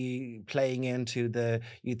actually playing into they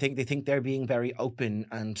think they're being very open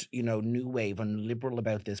and, you know, new wave and liberal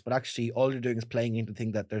about this, but actually all you're doing is playing into the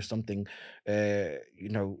thing that there's something, you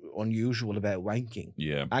know, unusual about wanking.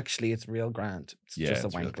 Yeah, Actually, it's real grand. It's Yeah, just a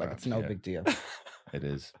it's real wank. Like, grand, it's no yeah. big deal. it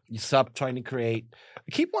is. You stop trying to create.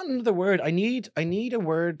 I keep wanting another word. I need a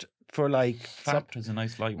word for like Fapped is a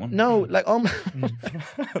nice light one. no, like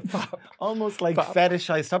almost like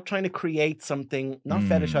fetishize. Stop trying to create something, not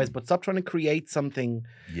fetishize, but stop trying to create something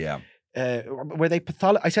Yeah. where they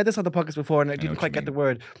I said this on the podcast before, and I know didn't what quite you get the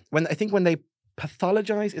word. When they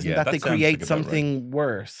pathologize, isn't Yeah, that that they sounds create like a better way. something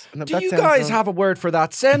worse? And Do that you sounds guys so- have a word for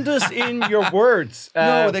that? Send us in your words.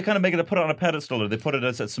 No, they kind of make it put it on a pedestal, or they put it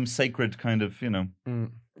as some sacred kind of, you know.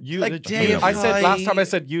 Like I said last time I deify-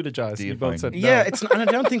 said eulogize. You both said no. Yeah, it's not, and I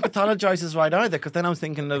don't think pathologize is right either, because then I was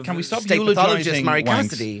thinking of Can we stop state pathologist eulogizing Mary wanks?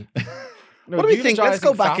 Cassidy. No, What do we think? Let's go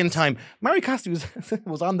eulogising back in faps. time. Mary Cassidy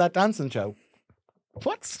was on that dancing show.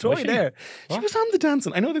 What story she? there? She What? was on the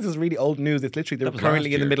dancing. I know this is really old news. It's literally That they're was currently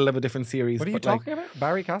last in the year. middle of a different series. What are you but, like, talking about?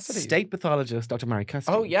 Barry Cassidy. State pathologist Dr. Mary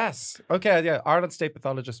Cassidy. Oh yes. Okay. Yeah. Ireland state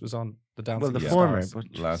pathologist was on the dancing. Well, the Yeah. former, Stars.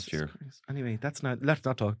 but Last Jesus year. Christ. Anyway, let's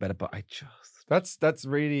not talk about it. But I just That's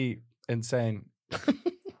really insane.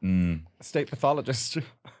 Mm. State pathologist.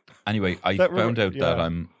 Anyway, I That found out that yeah.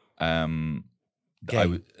 I'm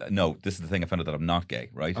Gay. no, this is the thing. I found out that I'm not gay,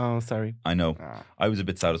 right? oh sorry. I know. Ah. I was a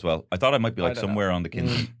bit sad as well. I thought I might be I like don't know. somewhere on the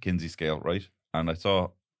Kinsey scale, right? And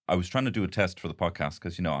I was trying to do a test for the podcast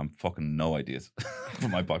because, you know, I'm fucking no ideas for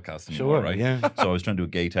my podcast anymore, Sure, right? yeah. So I was trying to do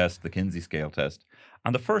a gay test, the Kinsey scale test.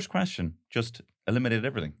 And the first question just eliminated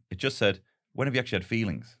everything. It just said, when have you actually had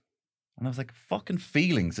feelings? And I was like, fucking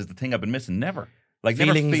feelings is the thing I've been missing. Never. Like,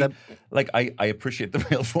 Feelings never like, I appreciate the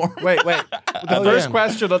real form. Wait. The Oh, first yeah.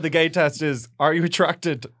 question on the gay test is: are you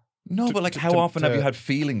attracted? No, but like, how to- often have to- you had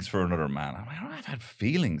feelings for another man? I'm like, I've had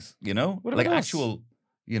feelings, you know? What Like about us? actual,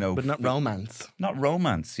 you know. But not romance. Not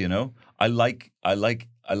romance, you know. I like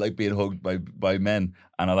being hugged by men,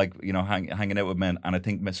 and I like, you know, hanging out with men, and I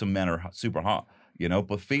think some men are super hot, you know.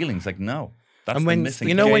 But feelings, like, no, that's And the when missing.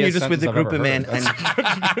 you know when you're gayest just with a sentence I've group of ever men, heard.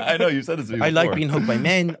 and I know you said this to me I like before. being hugged by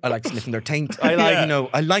men. I like sniffing their taint. I like, Yeah. you know,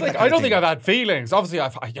 I like. Like, that I kind don't of think thing. I've had feelings. Obviously,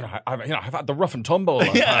 I've had the rough and tumble.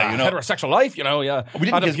 Of, Yeah, you know. heterosexual life. You know, yeah. We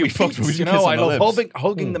didn't Had a kiss- few we fucked, but we peats, you didn't kiss know, on I the love lips.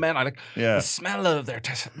 hugging the men. I like Yeah. the smell of their,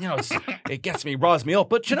 you know, it gets me, riles me up.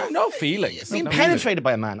 But you know, no feelings. Being No penetrated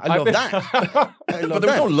by a man. I love been- that. I love But there was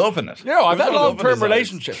no that. love in it. You know, I've There had was no love in long-term his eyes.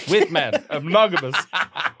 relationships with men, monogamous.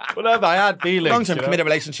 Whatever, I had feelings. Long-term you know? committed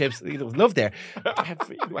relationships. There was love there. I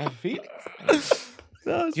have feelings.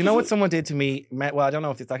 Do you know what someone did to me? Well, I don't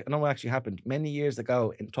know if it's. I know what actually happened many years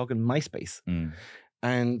ago in talking MySpace, Mm.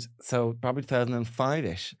 and so probably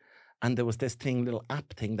 2005ish. And there was this little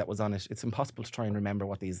app thing that was on it. It's impossible to try and remember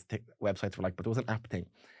what these websites were like, but there was an app thing,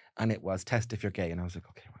 and it was test if you're gay. And I was like,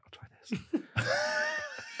 okay, well, I'll try this.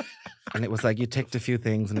 And it was like you ticked a few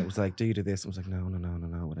things, and it was like, do you do this? I was like, no,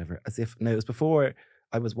 whatever. As if no, it was before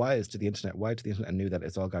I was wired to the internet, and knew that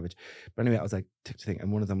it's all garbage. But anyway, I was like, ticked a thing,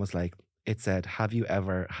 and one of them was like, it said, have you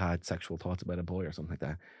ever had sexual thoughts about a boy or something like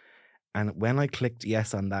that? And when I clicked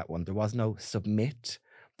yes on that one, there was no submit.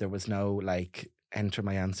 There was no like enter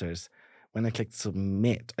my answers. When I clicked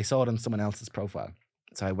submit, I saw it on someone else's profile.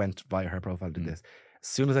 So I went via her profile, did this. As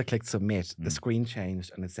soon as I clicked submit, the screen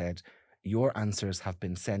changed and it said, your answers have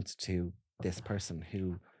been sent to this person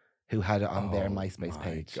who had it on their MySpace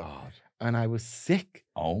page. God. And I was sick.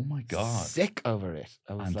 Oh my God. Sick over it.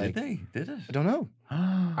 I was And like, did they? Did it? I don't know.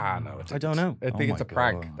 Ah, no, I don't know. I think Oh it's a my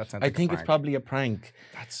prank. God. That sounds I like a think it's prank. probably a prank.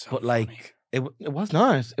 That's so But funny. like, it was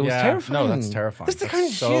not. It was Yeah, terrifying. No, that's terrifying. That's the That's kind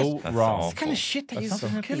of so shit. That's wrong. That's the kind of shit that That's used to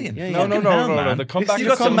not happen. Killian. Yeah, No, yeah. no, Fucking no, hell, no, no. man. The comeback You is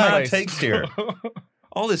got some mad nice. takes here.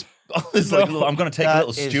 All this like, little, I'm going to take a That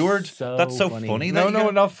little is steward. so That's so funny. funny. No, that you no,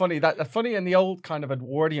 get- not funny. That funny in the old kind of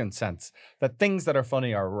Edwardian sense. That things that are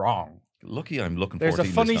funny are wrong. Lucky I'm looking There's forward a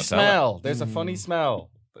to funny eating this Nutella. smell. There's a funny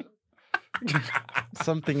smell.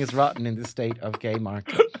 Something is rotten in the state of gay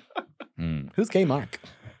Mark. Mm. Who's gay Mark?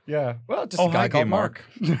 Yeah. Well, just Oh, a guy hi, called gay Mark.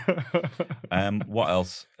 What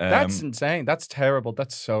else? That's insane. That's terrible.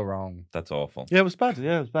 That's so wrong. that's awful. Yeah, it was bad.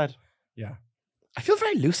 Yeah, it was bad. Yeah. I feel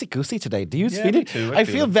very loosey-goosey today. Do you Yeah, feel me it? too, I I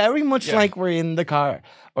feel feel it. very much Yeah. like we're in the car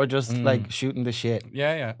or just like shooting the shit.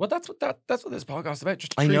 Yeah, yeah. Well, that's what this podcast is about.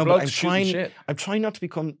 Just I three know, but blokes shooting shit. I'm trying not to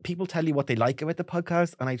become. People tell you what they like about the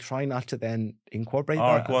podcast, and I try not to then incorporate All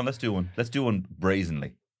right, that. go on. Let's do one. Let's do one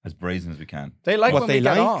brazenly. as brazen as we can. They like What when they we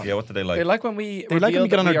get like? on. Yeah, what do they like? They like when we They like when we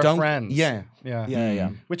get on our our don't. friends. Yeah. Yeah. Yeah.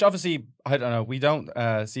 Which obviously, I don't know. We don't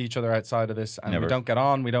see each other outside of this, and Never. we don't get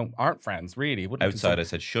on. We aren't friends really. Wouldn't Outside, I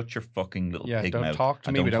said, shut your fucking little yeah, pig don't mouth. talk to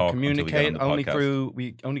and me. We don't talk until we get communicate. on the podcast.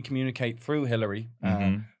 We only communicate through Hillary.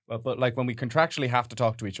 Mhm. But like when we contractually have to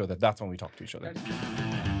talk to each other, that's when we talk to each other.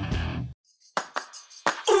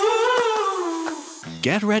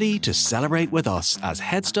 Get ready to celebrate with us as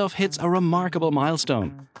Headstuff hits a remarkable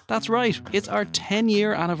milestone. That's right, it's our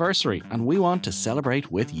 10-year anniversary, and we want to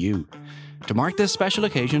celebrate with you. To mark this special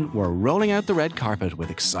occasion, we're rolling out the red carpet with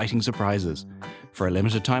exciting surprises. For a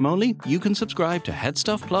limited time only, you can subscribe to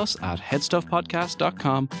Headstuff Plus at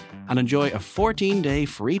headstuffpodcast.com and enjoy a 14-day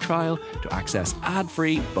free trial to access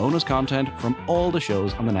ad-free bonus content from all the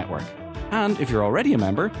shows on the network. And if you're already a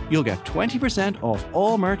member, you'll get 20% off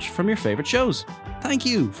all merch from your favourite shows. Thank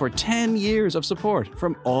you for 10 years of support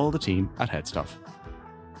from all the team at Headstuff.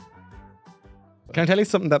 Can I tell you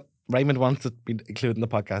something that Raymond wants to be included in the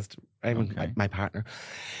podcast? Raymond, my partner.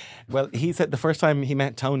 Well, he said the first time he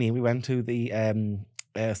met Tony, we went to the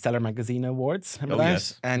Stellar Magazine Awards. Remember that?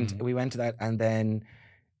 Yes. And we went to that, and then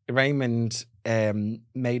Raymond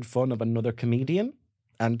made fun of another comedian,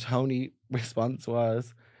 and Tony's response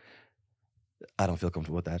was, I don't feel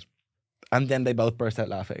comfortable with that. And then they both burst out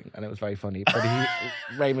laughing, and it was very funny. But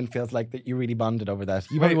Raymond feels like that you really bonded over that.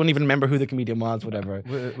 You probably wouldn't even remember who the comedian was, whatever.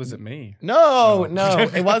 Was it me? No,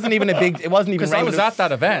 it wasn't even a big. It wasn't even. Because I was Raymond. at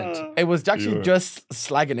that event. It was actually just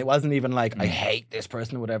slagging. It wasn't even like I hate this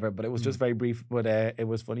person or whatever. But it was just very brief. But it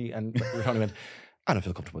was funny, and Tony went, I don't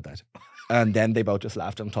feel comfortable with that. And then they both just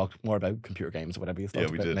laughed and talked more about computer games or whatever you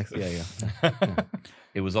talked we about did. next. Yeah.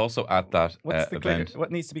 It was also at that event.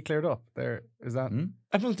 What needs to be cleared up? There is that.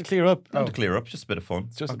 I don't want to clear up. To clear up, just a bit of fun.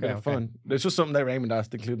 It's just Okay, a bit of fun. There's just something that Raymond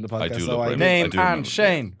asked to include in the podcast. I do so love I Raymond. did. Name I do remember. and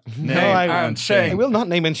Shane. No, I and won't. Shane. I will not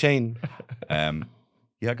name and Shane.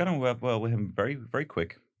 Yeah, I got on well with him very, very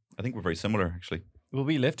quick. I think we're very similar, actually. Well,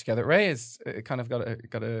 we live together. Ray has kind of got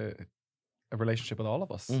a relationship with all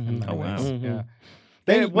of us. in many Oh, wow. ways. Mhm. Yeah.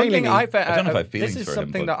 Mainly One thing me. I found, I don't know if I have this feelings is for him,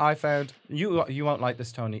 something but- that I found. You won't like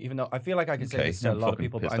this, Tony. Even though I feel like I can say Okay, this to a I'm lot of fucking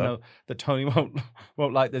people, but I pissed know that Tony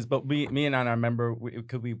won't like this. But me and Anna, I remember we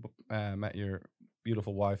met your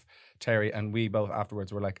beautiful wife Terry, and we both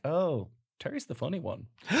afterwards were like, "Oh, Terry's the funny one,"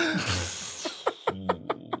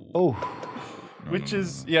 Oh, which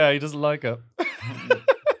is he doesn't like it.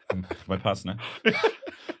 Am I passing now?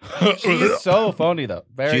 She's so funny though,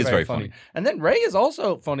 very She is very very funny. funny. And then Ray is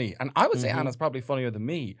also funny, and I would say Mhm. Anna's probably funnier than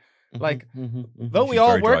me. Like, mhm. though we She's all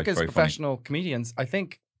very dry, work as very funny. professional comedians, I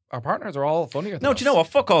think our partners are all funnier than No, us. do you know what?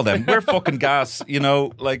 Fuck all them. We're fucking gas. Where's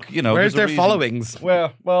there's a their reason- followings?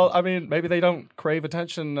 Well, I mean, maybe they don't crave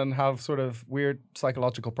attention and have sort of weird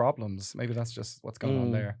psychological problems. Maybe that's just what's going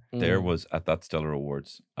on there. There was at that Stellar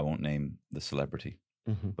Awards, I won't name the celebrity,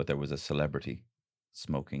 Mhm. but there was a celebrity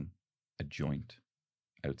smoking a joint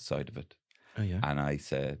outside of it. Oh yeah. And I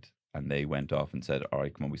said, and they went off and said, all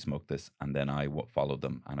right, come on, we smoke this. And then I followed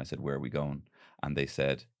them and I said, where are we going? And they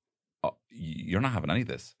said, oh, you're not having any of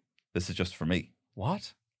this. This is just for me.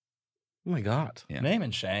 What? Oh my God. Yeah. Name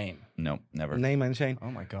and Shane. No, never. Name and Shane.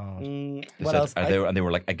 Oh my god. They What said- else? and they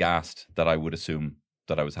were like aghast that I would assume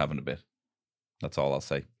that I was having a bit. That's all I'll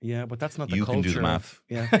say. Yeah, but that's not the You culture. can do the math.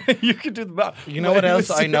 Yeah. You can do the math. You know what else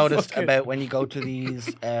I Fucking- noticed about when you go to these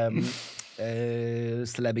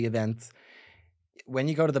celebrity events? When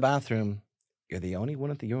you go to the bathroom, you're the only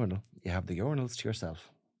one at the urinal. You have the urinals to yourself.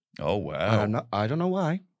 Oh, wow. I don't know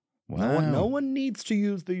why. Wow. No one needs to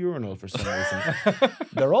use the urinal for some reason.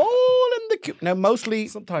 They're all in the queue. Now, mostly,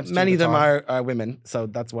 Sometimes many of during them the are women, so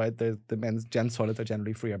that's why the gents' toilets are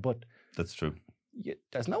generally freer. But That's true.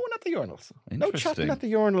 there's no one at the urinals. No chatting Interesting. at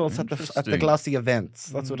the urinals at the Interesting. glossy events.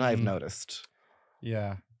 That's what I've Mm. noticed.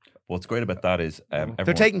 Yeah. What's great about that is They're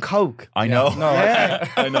everyone, taking coke, I know. No, Yeah.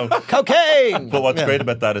 I know. cocaine. But what's Yeah. great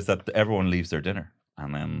about that is that everyone leaves their dinner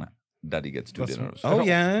and then Daddy gets two That's- dinners. Oh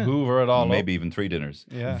yeah, Hoover it all Maybe even 3 dinners.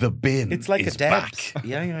 Yeah. The bin it's like is a back. Debs.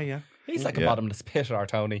 Yeah. up. He's like a Yeah. bottomless pit, our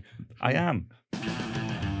Tony. I am.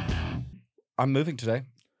 I'm moving today.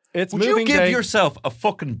 It's Would you moving give day. yourself a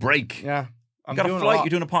fucking break? Yeah. You got a doing flight, lot. you're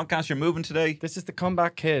doing a podcast, you're moving today. This is the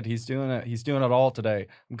comeback kid. He's doing it. He's doing it all today.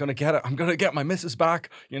 I'm gonna get it. I'm gonna get my missus back.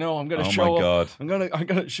 You know, I'm gonna Oh show my up. God. I'm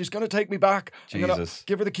gonna. She's gonna take me back. I'm gonna Jesus.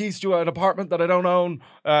 give her the keys to an apartment that I don't own.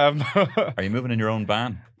 Are you moving in your own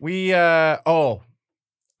van? We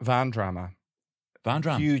van drama. Van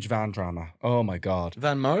drama. Huge van drama. Oh my god.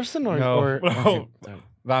 Van Morrison or No. or No.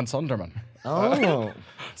 Van Sundermann. oh.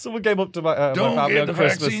 Someone came up to my Don't family get on the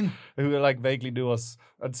Christmas vaccine. who like vaguely knew us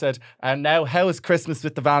and said, "And now, how is Christmas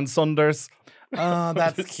with the Van Sunders?" Oh,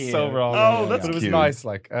 that's It's cute. so wrong. Oh, that's but it was cute. nice.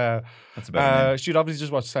 Like, That's a better name. she'd obviously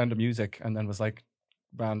just watched Sound of Music and then was like,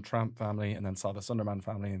 Van Tramp family, and then saw the Sundermann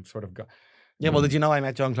family, and sort of got Yeah, well, did you know I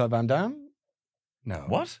met Jean-Claude Van Damme? no.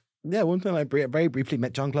 What? Yeah, one time I very briefly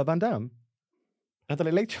met Jean-Claude Van Damme at the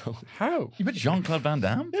Late Late Show. How? You met Jean-Claude Van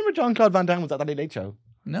Damme? Remember Jean-Claude Van Damme was at the Late Late Show?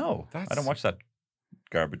 No, I That's- don't watch that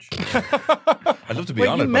garbage. I'd love to be Wait,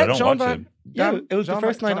 on you it, but met I don't Jean watch Van- it. Yeah, Damme- it was the Jean-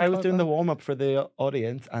 first night I was Jean-Claude doing the Van- warm-up for the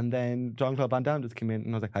audience, and then Jean-Claude Van Damme just came in,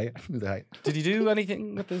 and I was like, hi. He was like, hi. Did he do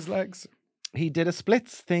anything with his legs? He did a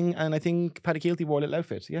splits thing, and I think Paddy Keelty wore a little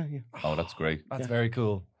outfit. Yeah, yeah. Oh, that's great. That's very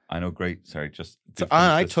cool. I know, great. Sorry, just. So do finish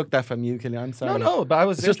I this. took that from you, Killian. I'm sorry. No, but I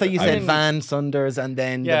was It's just that you I said mean, Van Sunders and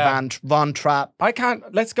then Yeah. the Von Trapp. I can't.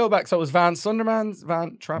 Let's go back. So it was Van Sunderman's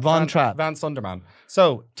Van Trapp. Von Trapp. Van Sunderman.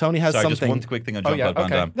 So Tony has Sorry, just something. one quick thing on Oh, yeah, Jean-Claude Van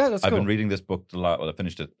okay. Damme. Yeah, that's I've been cool. reading this book, well, I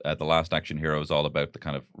finished it. The Last Action Hero is all about the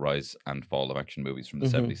kind of rise and fall of action movies from the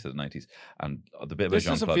 70s to the 90s. And the bit about this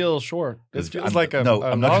doesn't Jean-Claude... feel short. This feels I'm- like a, no,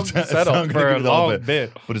 a I'm not long gonna- it's setup not gonna for a give it all long bit.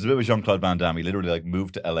 bit. But it's a bit with Jean-Claude Van Damme. He literally like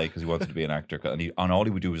moved to LA because he wanted to be an actor. And all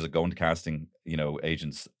he would do was like go into casting,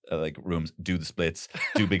 agents, like rooms, do the splits,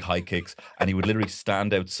 do big high kicks. And he would literally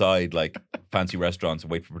stand outside like fancy restaurants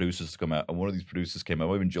and wait for producers to come out. And one of these producers came out,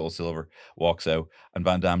 maybe Joel Silver walks out, and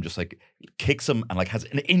Van Damme just like kicks him and like has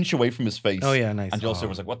an inch away from his face. Oh, yeah, nice. And Joel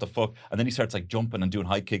Silver's like, what the fuck? And then he starts like jumping and doing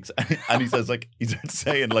high kicks. And he says like, he starts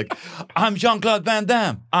saying like, I'm Jean-Claude Van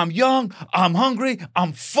Damme. I'm young. I'm hungry.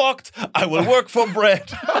 I'm fucked. I will work for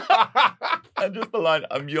bread. And just the line,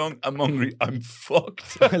 I'm young. I'm hungry. I'm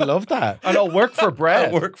fucked. I love that. And I'll work for I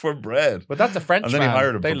bread. work for bread. But that's a French And then he man.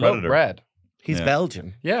 hired him They for love Predator. bread. He's Yeah.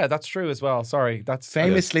 Belgian. Yeah, that's true as well. Sorry, that's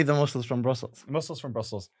Famously the muscles from Brussels. Muscles from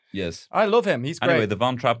Brussels. Yes. I love him. He's great. Anyway, the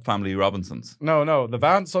Von Trapp family Robinsons. No, the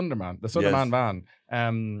Van Sunderman, the Sunderman Yes.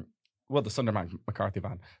 van. Well, the Sunderman McCarthy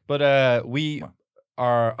van. But we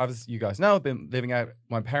are, as you guys know, been living out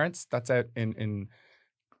my parents. That's out in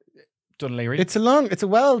Dunleary. It's a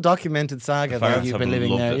well documented saga The that fans you've have been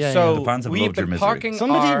living loved there. it. Yeah, so yeah. The fans have we've loved your been misery. parking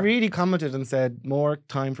Somebody our, really commented and said more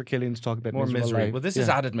time for Killian to talk about more miserable misery. life. Well, this is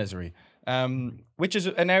Yeah. added misery, which is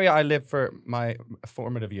an area I lived for my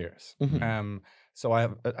formative years. Mhm. So I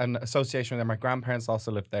have an association there. My grandparents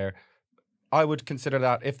also lived there. I would consider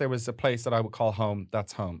that if there was a place that I would call home,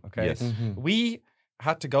 that's home. Okay. Yes. Mhm. We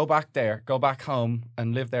had to go back there, go back home,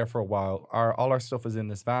 and live there for a while. All our stuff was in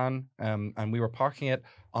this van, and we were parking it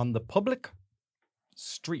on the public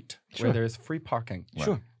street Sure. where there's free parking.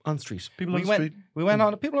 Sure, on street. People We went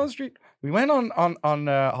on people on the street. We went on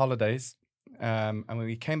holidays, and when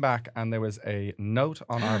we came back, and there was a note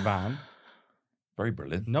on our van. Very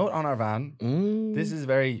Berlin. Note on our van. Mm. This is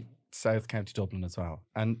very South County Dublin as well,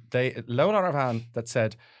 and they note on our van that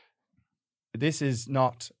said, "This is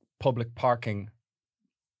not public parking.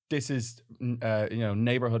 This is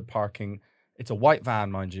neighborhood parking. It's a white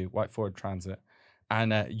van, mind you, white Ford Transit,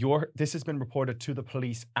 and this has been reported to the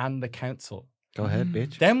police and the council." Go ahead,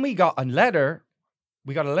 bitch. Then we got a letter.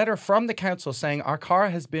 We got a letter from the council saying our car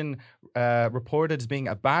has been reported as being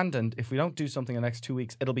abandoned. If we don't do something in the next 2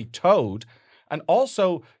 weeks, it'll be towed. And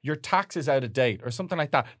also, your tax is out of date or something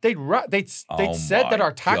like that. They'd Oh said that my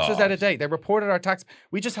our tax was out of God. date. They reported our tax.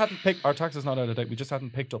 We just hadn't picked our tax is not out of date. We just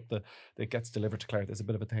hadn't picked up that gets delivered to Clare. There's a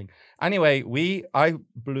bit of a thing. Anyway, I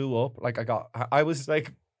blew up. Like I was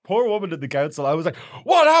like, poor woman in the council. I was like,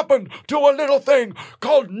 what happened to a little thing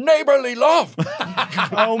called neighborly love?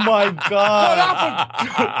 Oh my What god.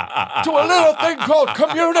 happened to a little thing called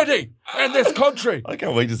community in this country? I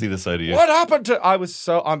can't wait to see this side of you. What happened to? I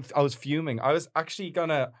was fuming. I was actually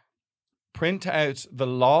gonna print out the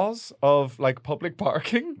laws of like public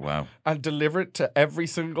parking Wow. and deliver it to every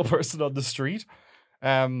single person on the street.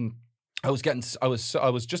 I was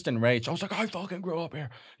just enraged. I was like, I fucking grew up here.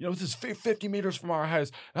 This is 50 meters from our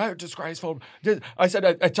house. How disgraceful. I said,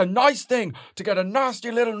 it's a nice thing to get a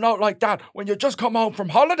nasty little note like that when you just come home from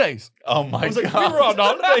holidays. Oh my I was like, God. we were on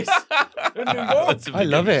holidays in New York. That's a I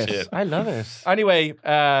love big it. shit. I love it. Anyway,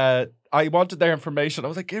 I wanted their information. I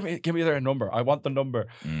was like, give me their number. I want the number.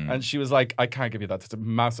 And she was like, I can't give you that. It's a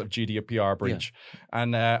massive GDPR breach.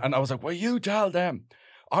 And I was like, well, you tell them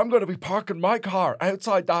I'm going to be parking my car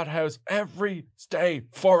outside that house every day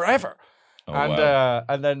forever. Oh, and wow.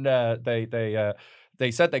 and then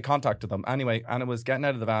they said they contacted them. Anyway, Anna was getting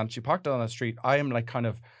out of the van. She parked it on the street. I am like kind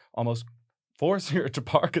of almost forcing her to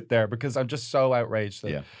park it there because I'm just so outraged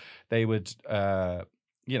that they would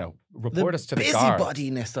report us to the guard.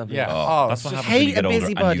 busybodiness of it. Yeah. Oh, Oh, that's it's what just- happens when you hate get a older and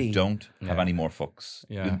busybody. you don't have Yeah. any more fucks.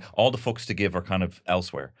 Yeah. All the fucks to give are kind of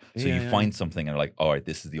elsewhere. So Yeah, you yeah. find something and are like, all right,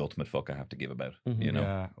 this is the ultimate fuck I have to give about. You know?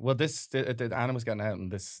 Yeah. Well, Anna was getting out,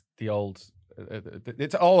 and it's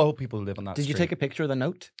all old people who live on that. Did you street. take a picture of the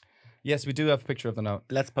note? Yes, we do have a picture of the note.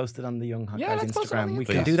 Let's post it on the Young Hot Yeah, Guys let's post it on Instagram. the We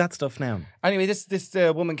Instagram. can do that stuff now. Anyway, this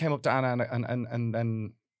woman came up to Anna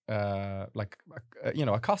and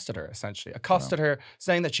accosted her essentially. Accosted her,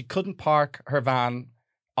 saying that she couldn't park her van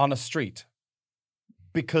on a street.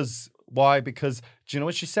 Because why? Because do you know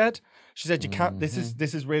what she said? She said you can't. This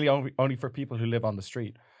is really only for people who live on the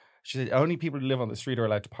street. She said only people who live on the street are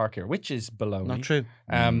allowed to park here, which is baloney. Not true.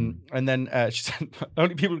 And then she said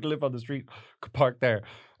only people who live on the street could park there.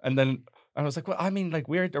 And then I was like, well, I mean, like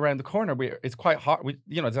we're around the corner. It's quite hot.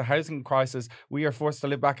 It's a housing crisis. We are forced to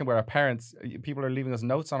live back in where our parents. People are leaving us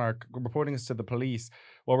notes on reporting us to the police.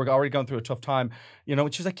 Well, we're already going through a tough time.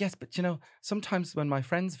 And she was like, yes, but sometimes when my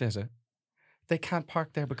friends visit, they can't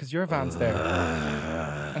park there because your van's there.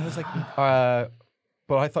 And I was like,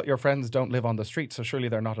 but I thought your friends don't live on the street, so surely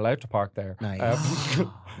they're not allowed to park there. Nice.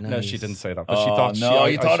 No, she didn't say that. But she thought.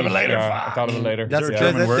 you thought of it later. Yeah, I thought of it later. Is there a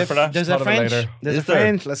German word for that? There's Thought a of it French. later. There's Is a there?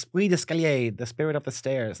 French. L'esprit d'escalier, the spirit of the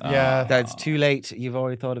stairs. Yeah. That's too late. You've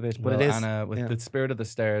already thought of it, but Well, it is. Anna, with yeah. the spirit of the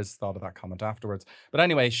stairs, thought of that comment afterwards. But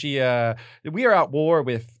anyway, we are at war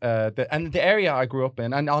with the area I grew up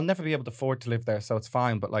in, and I'll never be able to afford to live there, so it's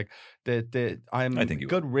fine. But like I'm I think you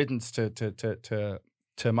good riddance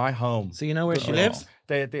to my home. So you know where she Oh. lives?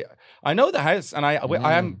 I know the house, and I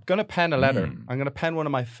am gonna pen a letter. I'm gonna pen one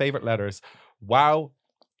of my favorite letters. Wow,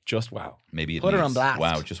 just wow. Maybe it Put her needs, on blast.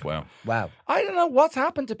 Wow, just wow. Wow. I don't know what's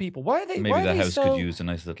happened to people. Why are they? Maybe why are the they house so... could use a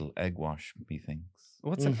nice little egg wash, methinks.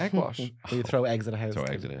 What's an egg wash? Where you throw eggs at a house. Throw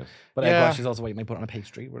eggs at the house. But Yeah. egg wash is also what you may put on a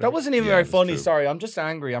pastry. That whatever. wasn't even Yeah, very that's funny. true. Sorry, I'm just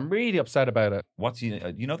angry. I'm really upset about it. What's that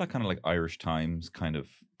kind of like Irish Times kind of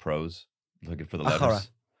prose, like for the Achora.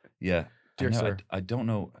 letters? Yeah, Dear I know, sir. I don't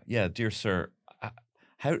know. Yeah, dear sir.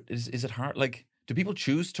 How is it hard? Like, do people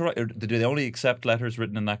choose to write, or do they only accept letters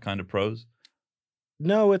written in that kind of prose?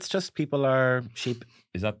 No, it's just people are sheep.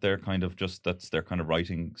 Is that their kind of that's their kind of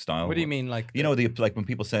writing style? What do you mean, like? You know, like when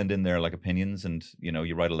people send in their like opinions, and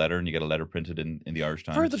you write a letter and you get a letter printed in the Irish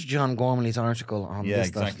Times. Further to John Gormley's article on Yeah,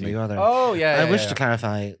 this, that, and exactly. the other. Oh yeah. I yeah, wish yeah. to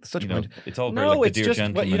clarify such a You know, point. it's all very No, like it's the dear just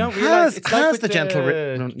gentleman. you don't Has- realize. It's like has with the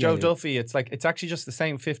gentle Joe yeah. Duffy. It's actually just the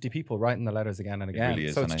same 50 people writing the letters again and It again. really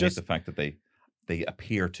is, So and it's I just hate the fact that they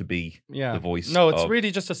appear to be yeah. the voice. No, it's of,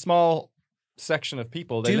 really just a small section of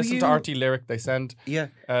people. They Do listen to you- RT Lyric. They send Yeah.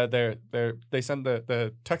 they send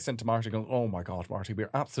the text into Marty going, oh my God, Marty, we're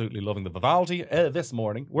absolutely loving the Vivaldi this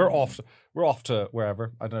morning. We're off to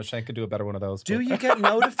wherever. I don't know, Shane could do a better one of those. Do but- you get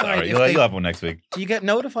notified Sorry, if you'll have one next week. do you get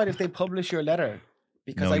notified if they publish your letter?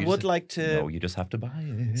 Because No, I you would just- like to No, you just have to buy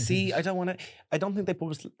it. see. I don't think they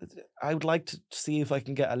publish. I would like to see if I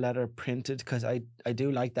can get a letter printed because I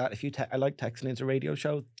do like that. If you I like texting into a radio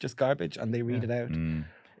show, just garbage, and they read it out. Mm.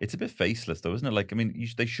 It's a bit faceless, though, isn't it? Like, I mean,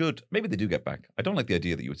 they should. Maybe they do get back. I don't like the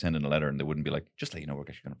idea that you would send in a letter and they wouldn't be like, just let you know we're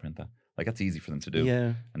actually going to print that. Like, that's easy for them to do.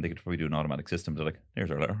 Yeah. And they could probably do an automatic system. They're like, here's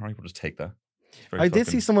our letter. All right, we'll just take that. It's very I did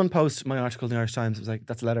see fucking- someone post my article in the Irish Times. It was like,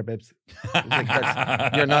 "That's a letter, babes." It was like,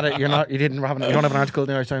 you don't have an article in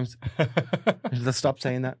the Irish Times. Let's stop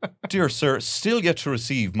saying that. Dear sir, still yet to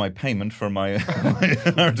receive my payment for my, my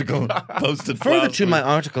article posted Further last to week. my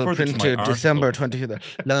article Further to my printed article. December 20th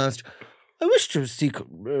last. I wish to seek.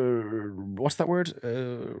 What's that word?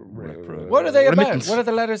 What are they remittance. about? What are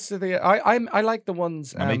the letters to the? I like the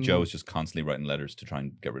ones. My mate Joe is just constantly writing letters to try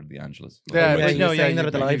and get rid of the Angelas. Yeah, Yeah, but you no, were yeah, saying that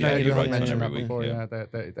at the live yeah, night, you you were write one mentioning every that before.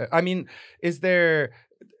 week, Yeah, I mean, is there?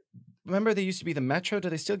 Remember, they used to be the Metro. Do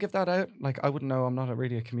they still give that out? Like, I wouldn't know. I'm not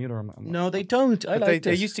really a commuter. I'm not, No, they don't. I but like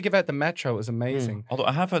they used to give out the Metro. It was amazing. Although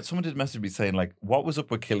I have had someone did message me saying like, what was up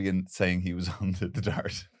with Killian saying he was on the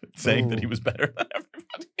dart, saying that he was better than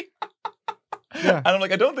everybody. Yeah. And I'm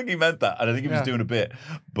like, I don't think he meant that, and I think he was Yeah. doing a bit,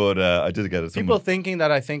 but I did get it. People thinking that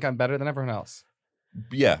I think I'm better than everyone else.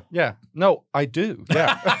 Yeah. Yeah. No, I do.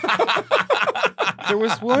 Yeah. There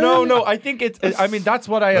was one. No. I think it's. I mean, that's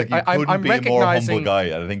what Like you couldn't I'm be a more humble recognizing. guy.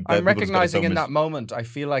 And I think I'm people just got recognizing so in that moment. I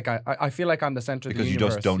feel like I feel like I'm the center of the because you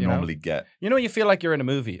universe. just don't you know? normally get. You know, you feel like you're in a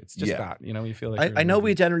movie. It's just Yeah. that. You know, you feel like. you're in I a know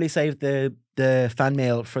movie. we generally save the fan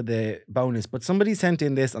mail for the bonus, but somebody sent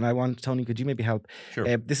in this, and I want Tony. Could you maybe help? Sure.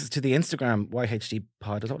 This is to the Instagram YHG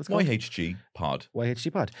Pod. Is that what it's called? YHG pod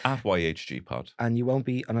YHG Pod. at YHG pod. And you won't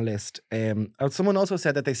be on a list. Someone also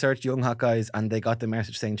said that they searched Young Hot Guys and they got the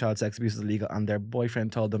message saying child sex abuse is illegal, and their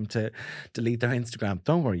boyfriend told them to delete their Instagram.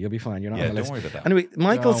 Don't worry, you'll be fine. You're not Yeah, on the don't list. worry about that. Anyway,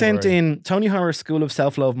 Michael Don't sent worry. in Tony Horror's School of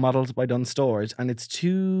Self-Love Models by Dunn Stores, and it's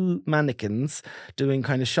two mannequins doing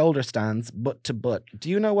kind of shoulder stands, butt to butt. Do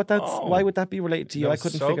you know what that's? Oh. Why would that be related to you? That I was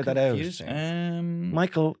couldn't so figure that out. confusing.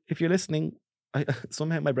 Michael, if you're listening,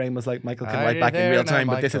 Somehow my brain was like, Michael can Are write you back in there real now, time,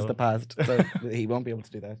 but this is Michael? the past, so he won't be able to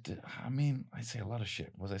do that. I mean, I say a lot of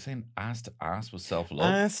shit. Was I saying ass to ass was self-love?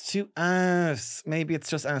 Ass to ass. Maybe it's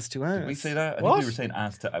just ass to ass. Did we say that? I What? think we were saying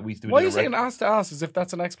ass to. We Why are did you a saying ass to ass as if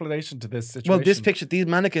that's an explanation to this situation? Well, this picture, these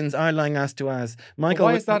mannequins are lying ass to ass. Michael,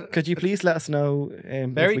 why is that- could you please let us know Very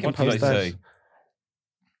if we can What did I post that? say?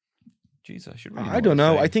 Jeez, I should really. I don't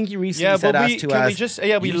know. I think you recently said ass to can ass. we just You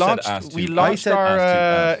said ass launched to- we I launched said our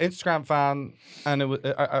ass to Instagram fan and it was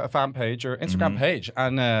a fan page or Instagram page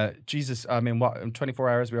and Jesus, I mean, what in 24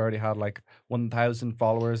 hours we already had like 1,000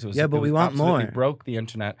 followers. It was, Yeah, but it was we want absolutely more. Broke the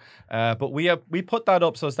internet, but we put that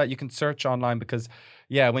up so that you can search online because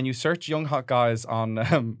when you search young hot guys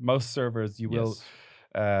on most servers, you will.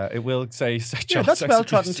 It will say Yeah, that's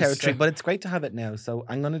well-trodden territory, but it's great to have it now. So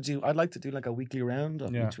I'd like to do like a weekly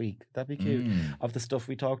roundup each week. That'd be cute of the stuff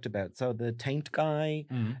we talked about. So the taint guy,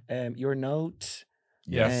 your note,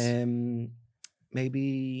 Yes.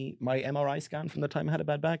 maybe my MRI scan from the time I had a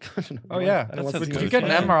bad back. I don't know. Oh yeah, That sounds did good. you get an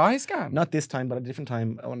Yeah. MRI scan? Not this time, but a different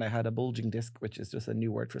time when I had a bulging disc, which is just a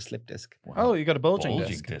new word for slip disc. Oh, you got a bulging, Bulging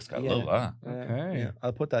disc. disc. I Yeah. love that. Okay. Yeah,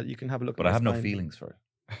 I'll put that. You can have a look. But at I my have no spine. feelings for it.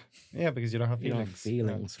 Yeah, because you don't have You don't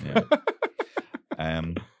feelings. have feelings. Yeah.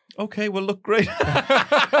 Okay, well, look great.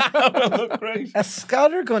 Well, look great. A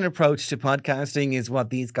scattergun approach to podcasting is what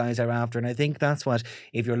these guys are after. And I think that's what,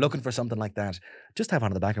 if you're looking for something like that, just have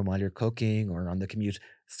on in the background while you're cooking or on the commute.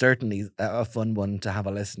 Certainly a fun one to have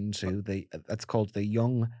a listen to. That's called The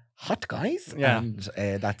Young Hot Guys. Yeah. And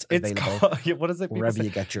that's It's available called, what is it? people wherever say? you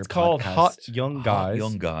get your It's called podcast. Hot Young Hot Guys.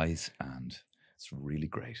 young guys, and it's really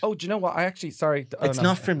great. Oh, do you know what? I actually, sorry. oh, It's no.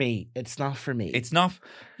 not for me. It's not for me. It's not,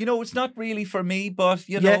 it's not really for me, but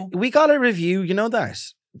you yeah, know. we got a review. You know that.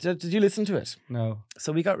 Did you listen to it? No.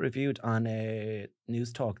 So we got reviewed on a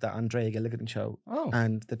News Talk, that Andrea Gilligan show. Oh.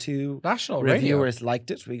 And the two National radio. reviewers liked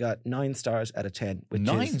it. We got 9 stars out of 10. Which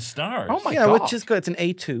 9 is, stars. Oh my yeah, God. which is good. It's an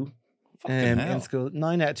A2 Fucking hell. in school.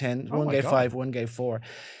 9 out of 10. Oh One my gave God. 5, one gave 4.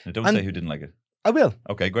 Now, don't And- say who didn't like it. I will.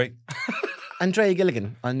 Okay, great. Andrea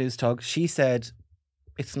Gilligan on News Talk, she said,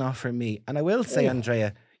 it's not for me. And I will say,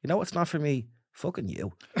 Andrea, you know what's not for me? Fucking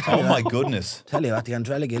you. Oh my goodness. Tell you what, the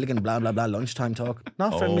Andrea Gilligan blah, blah, blah, lunchtime talk.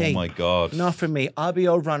 Not for Oh me. my God. Not for me. I'll be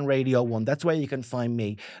over on Radio 1. That's where you can find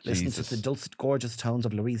me. Listen Jesus. to the dulcet, gorgeous tones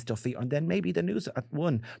of Louise Duffy. And then maybe the news at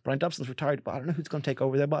 1. Brian Dobson's retired, but I don't know who's going to take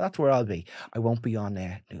over there. But that's where I'll be. I won't be on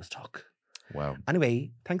News Talk. Wow.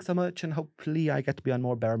 Anyway, thanks so much. And hopefully I get to be on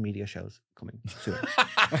more Bear Media shows coming soon.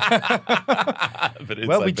 But it's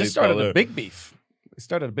Well, like we just baseball started there. a big beef. We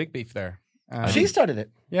started a big beef there. She started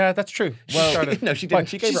it. Yeah, that's true. She started, No, she didn't.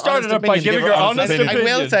 She gave her started honest it by opinion. giving her honest opinion. opinion.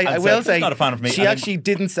 I will say, And I said, will "It's say, not a fan of me." She And then- actually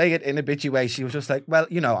didn't say it in a bitchy way. She was just like, well,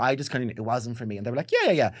 I just kind of, it wasn't for me. And they were like,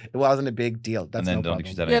 yeah. It wasn't a big deal. That's And then no don't problem. think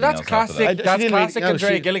she said Yeah, anything that's else after classic. that. She That's didn't really- classic no,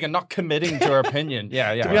 Andrea she- Gilligan not committing to her opinion.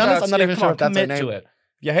 Yeah. To be honest, I'm not even come sure on, if that's her commit to name. it.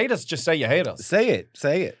 You hate us, just say you hate us. Say it.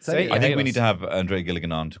 Say it. I think hate we us. need to have Andrea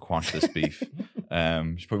Gilligan on to quash this beef.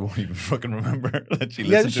 She probably won't even fucking remember that she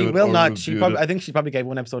Yeah, listened she to it. will or not. She reviewed probably, it. I think she probably gave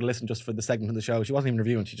one episode a listen just for the segment of the show. She wasn't even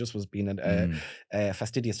reviewing. She just was being a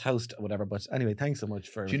fastidious host or whatever. But anyway, thanks so much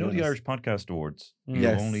for. Do you know reviewing the us. Irish Podcast Awards? You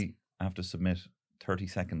Yes. only have to submit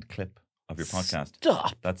 30-second clip of your podcast.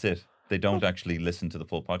 Stop. That's it. They don't actually listen to the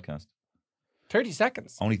full podcast. 30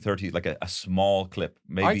 seconds. Only 30, like a small clip.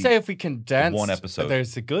 Maybe. I'd say if we condense one episode.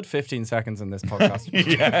 there's a good 15 seconds in this podcast.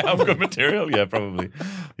 Yeah, of good material. Yeah, probably.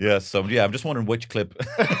 Yeah, so yeah, I'm just wondering which clip.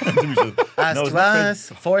 As No, to it's not crazy. us,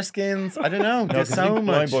 foreskins. I don't know. No, There's 'cause I so think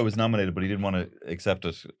Blind much. Boy was nominated, but he didn't want to accept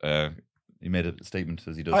it. He made a statement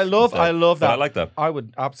as he does. I love But that. I like that I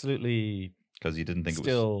would absolutely because he didn't think it was.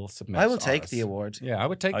 still submit. I will take ours. the award. Yeah, I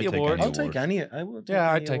would take I'd the take award. any I'll award. take any. I will. Take Yeah,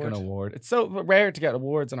 any I'd take an award. award. It's so rare to get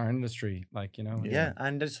awards in our industry, like, Yeah,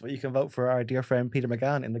 and that's what you can vote for our dear friend Peter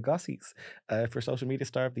McGann in the Gossies for Social Media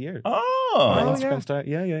Star of the Year. Oh, Our Instagram yeah. star.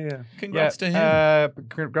 Yeah. congrats to him.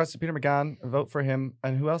 Congrats to Peter McGann. Vote for him.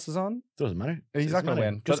 And who else is on? Doesn't matter. He's not Doesn't going to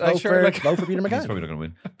matter. win. Just But I'm vote, sure, for, like- vote for Peter He's McGann. probably not going to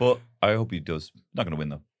win, but I hope he does. Not going to win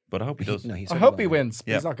though, but I hope he does. No, he's I certainly hope he gonna wins,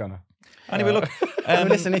 but Yeah. he's not going to. Anyway, look. Well,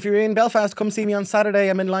 listen, if you're in Belfast, come see me on Saturday.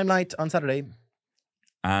 I'm in Limelight on Saturday.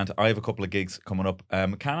 And I have a couple of gigs coming up.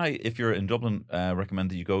 Can I, if you're in Dublin,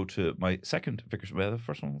 recommend that you go to my second Vickers? The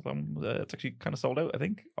first one, it's actually kind of sold out, I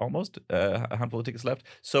think, almost. A handful of tickets left.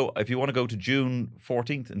 So if you want to go to June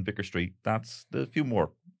 14th in Vicker Street, that's a few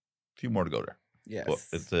more to go there. Yes.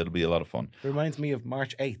 But it'll be a lot of fun. Reminds me of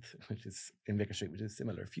March 8th, which is in Vicker Street, which is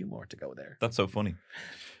similar. A few more to go there. That's so funny.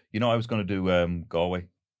 I was going to do Galway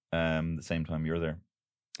the same time you're there.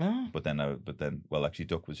 Oh, But then, well, actually,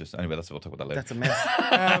 Duck was just... Anyway, we'll talk about that later. that's a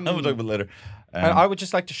mess. We'll talk about it later. And I would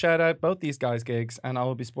just like to shout out both these guys' gigs, and I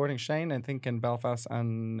will be supporting Shane, I think, in Belfast,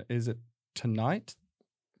 and is it tonight.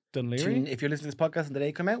 Dunleary. If you're listening to this podcast and the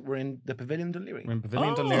day come out, we're in the Pavilion Dunleary. We're in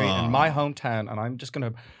Pavilion Dunleary in my hometown, and I'm just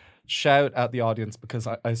going to shout at the audience because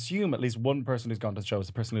I assume at least one person who's gone to the show is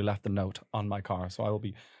the person who left the note on my car. So I will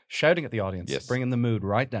be shouting at the audience, bringing the mood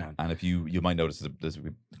right down. And if you might notice there's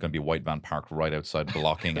going to be a white van parked right outside,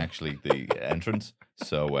 blocking actually the entrance.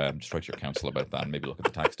 So just write to your council about that and maybe look at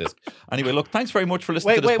the tax disc. Anyway, look, thanks very much for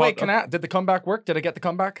listening to this podcast. Did the comeback work? Did I get the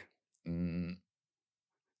comeback?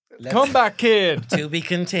 Let's- Comeback kid. To be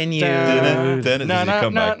continued. No,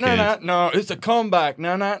 it's a comeback. It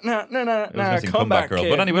was missing Comeback girl. kid.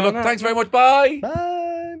 But anyway, look, thanks very much. Bye.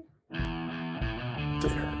 Bye.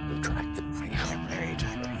 Bitter, attractive, very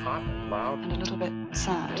attractive. Hot and loud. And a little bit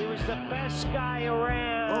sad. He was the best guy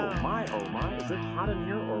around. Oh my, is it hot in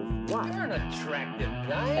here or what? You're an attractive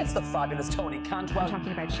guy. It's the fabulous Tony Cantwell.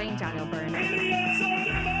 Talking about Shane Daniel Byrne.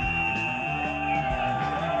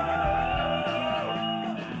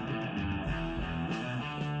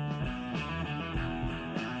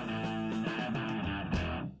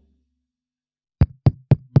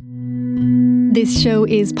 This show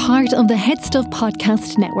is part of the Head Stuff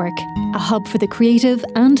Podcast Network, a hub for the creative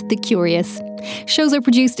and the curious. Shows are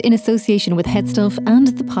produced in association with Head Stuff and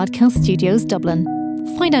the Podcast Studios Dublin.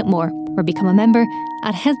 Find out more or become a member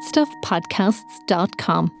at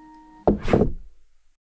headstuffpodcasts.com.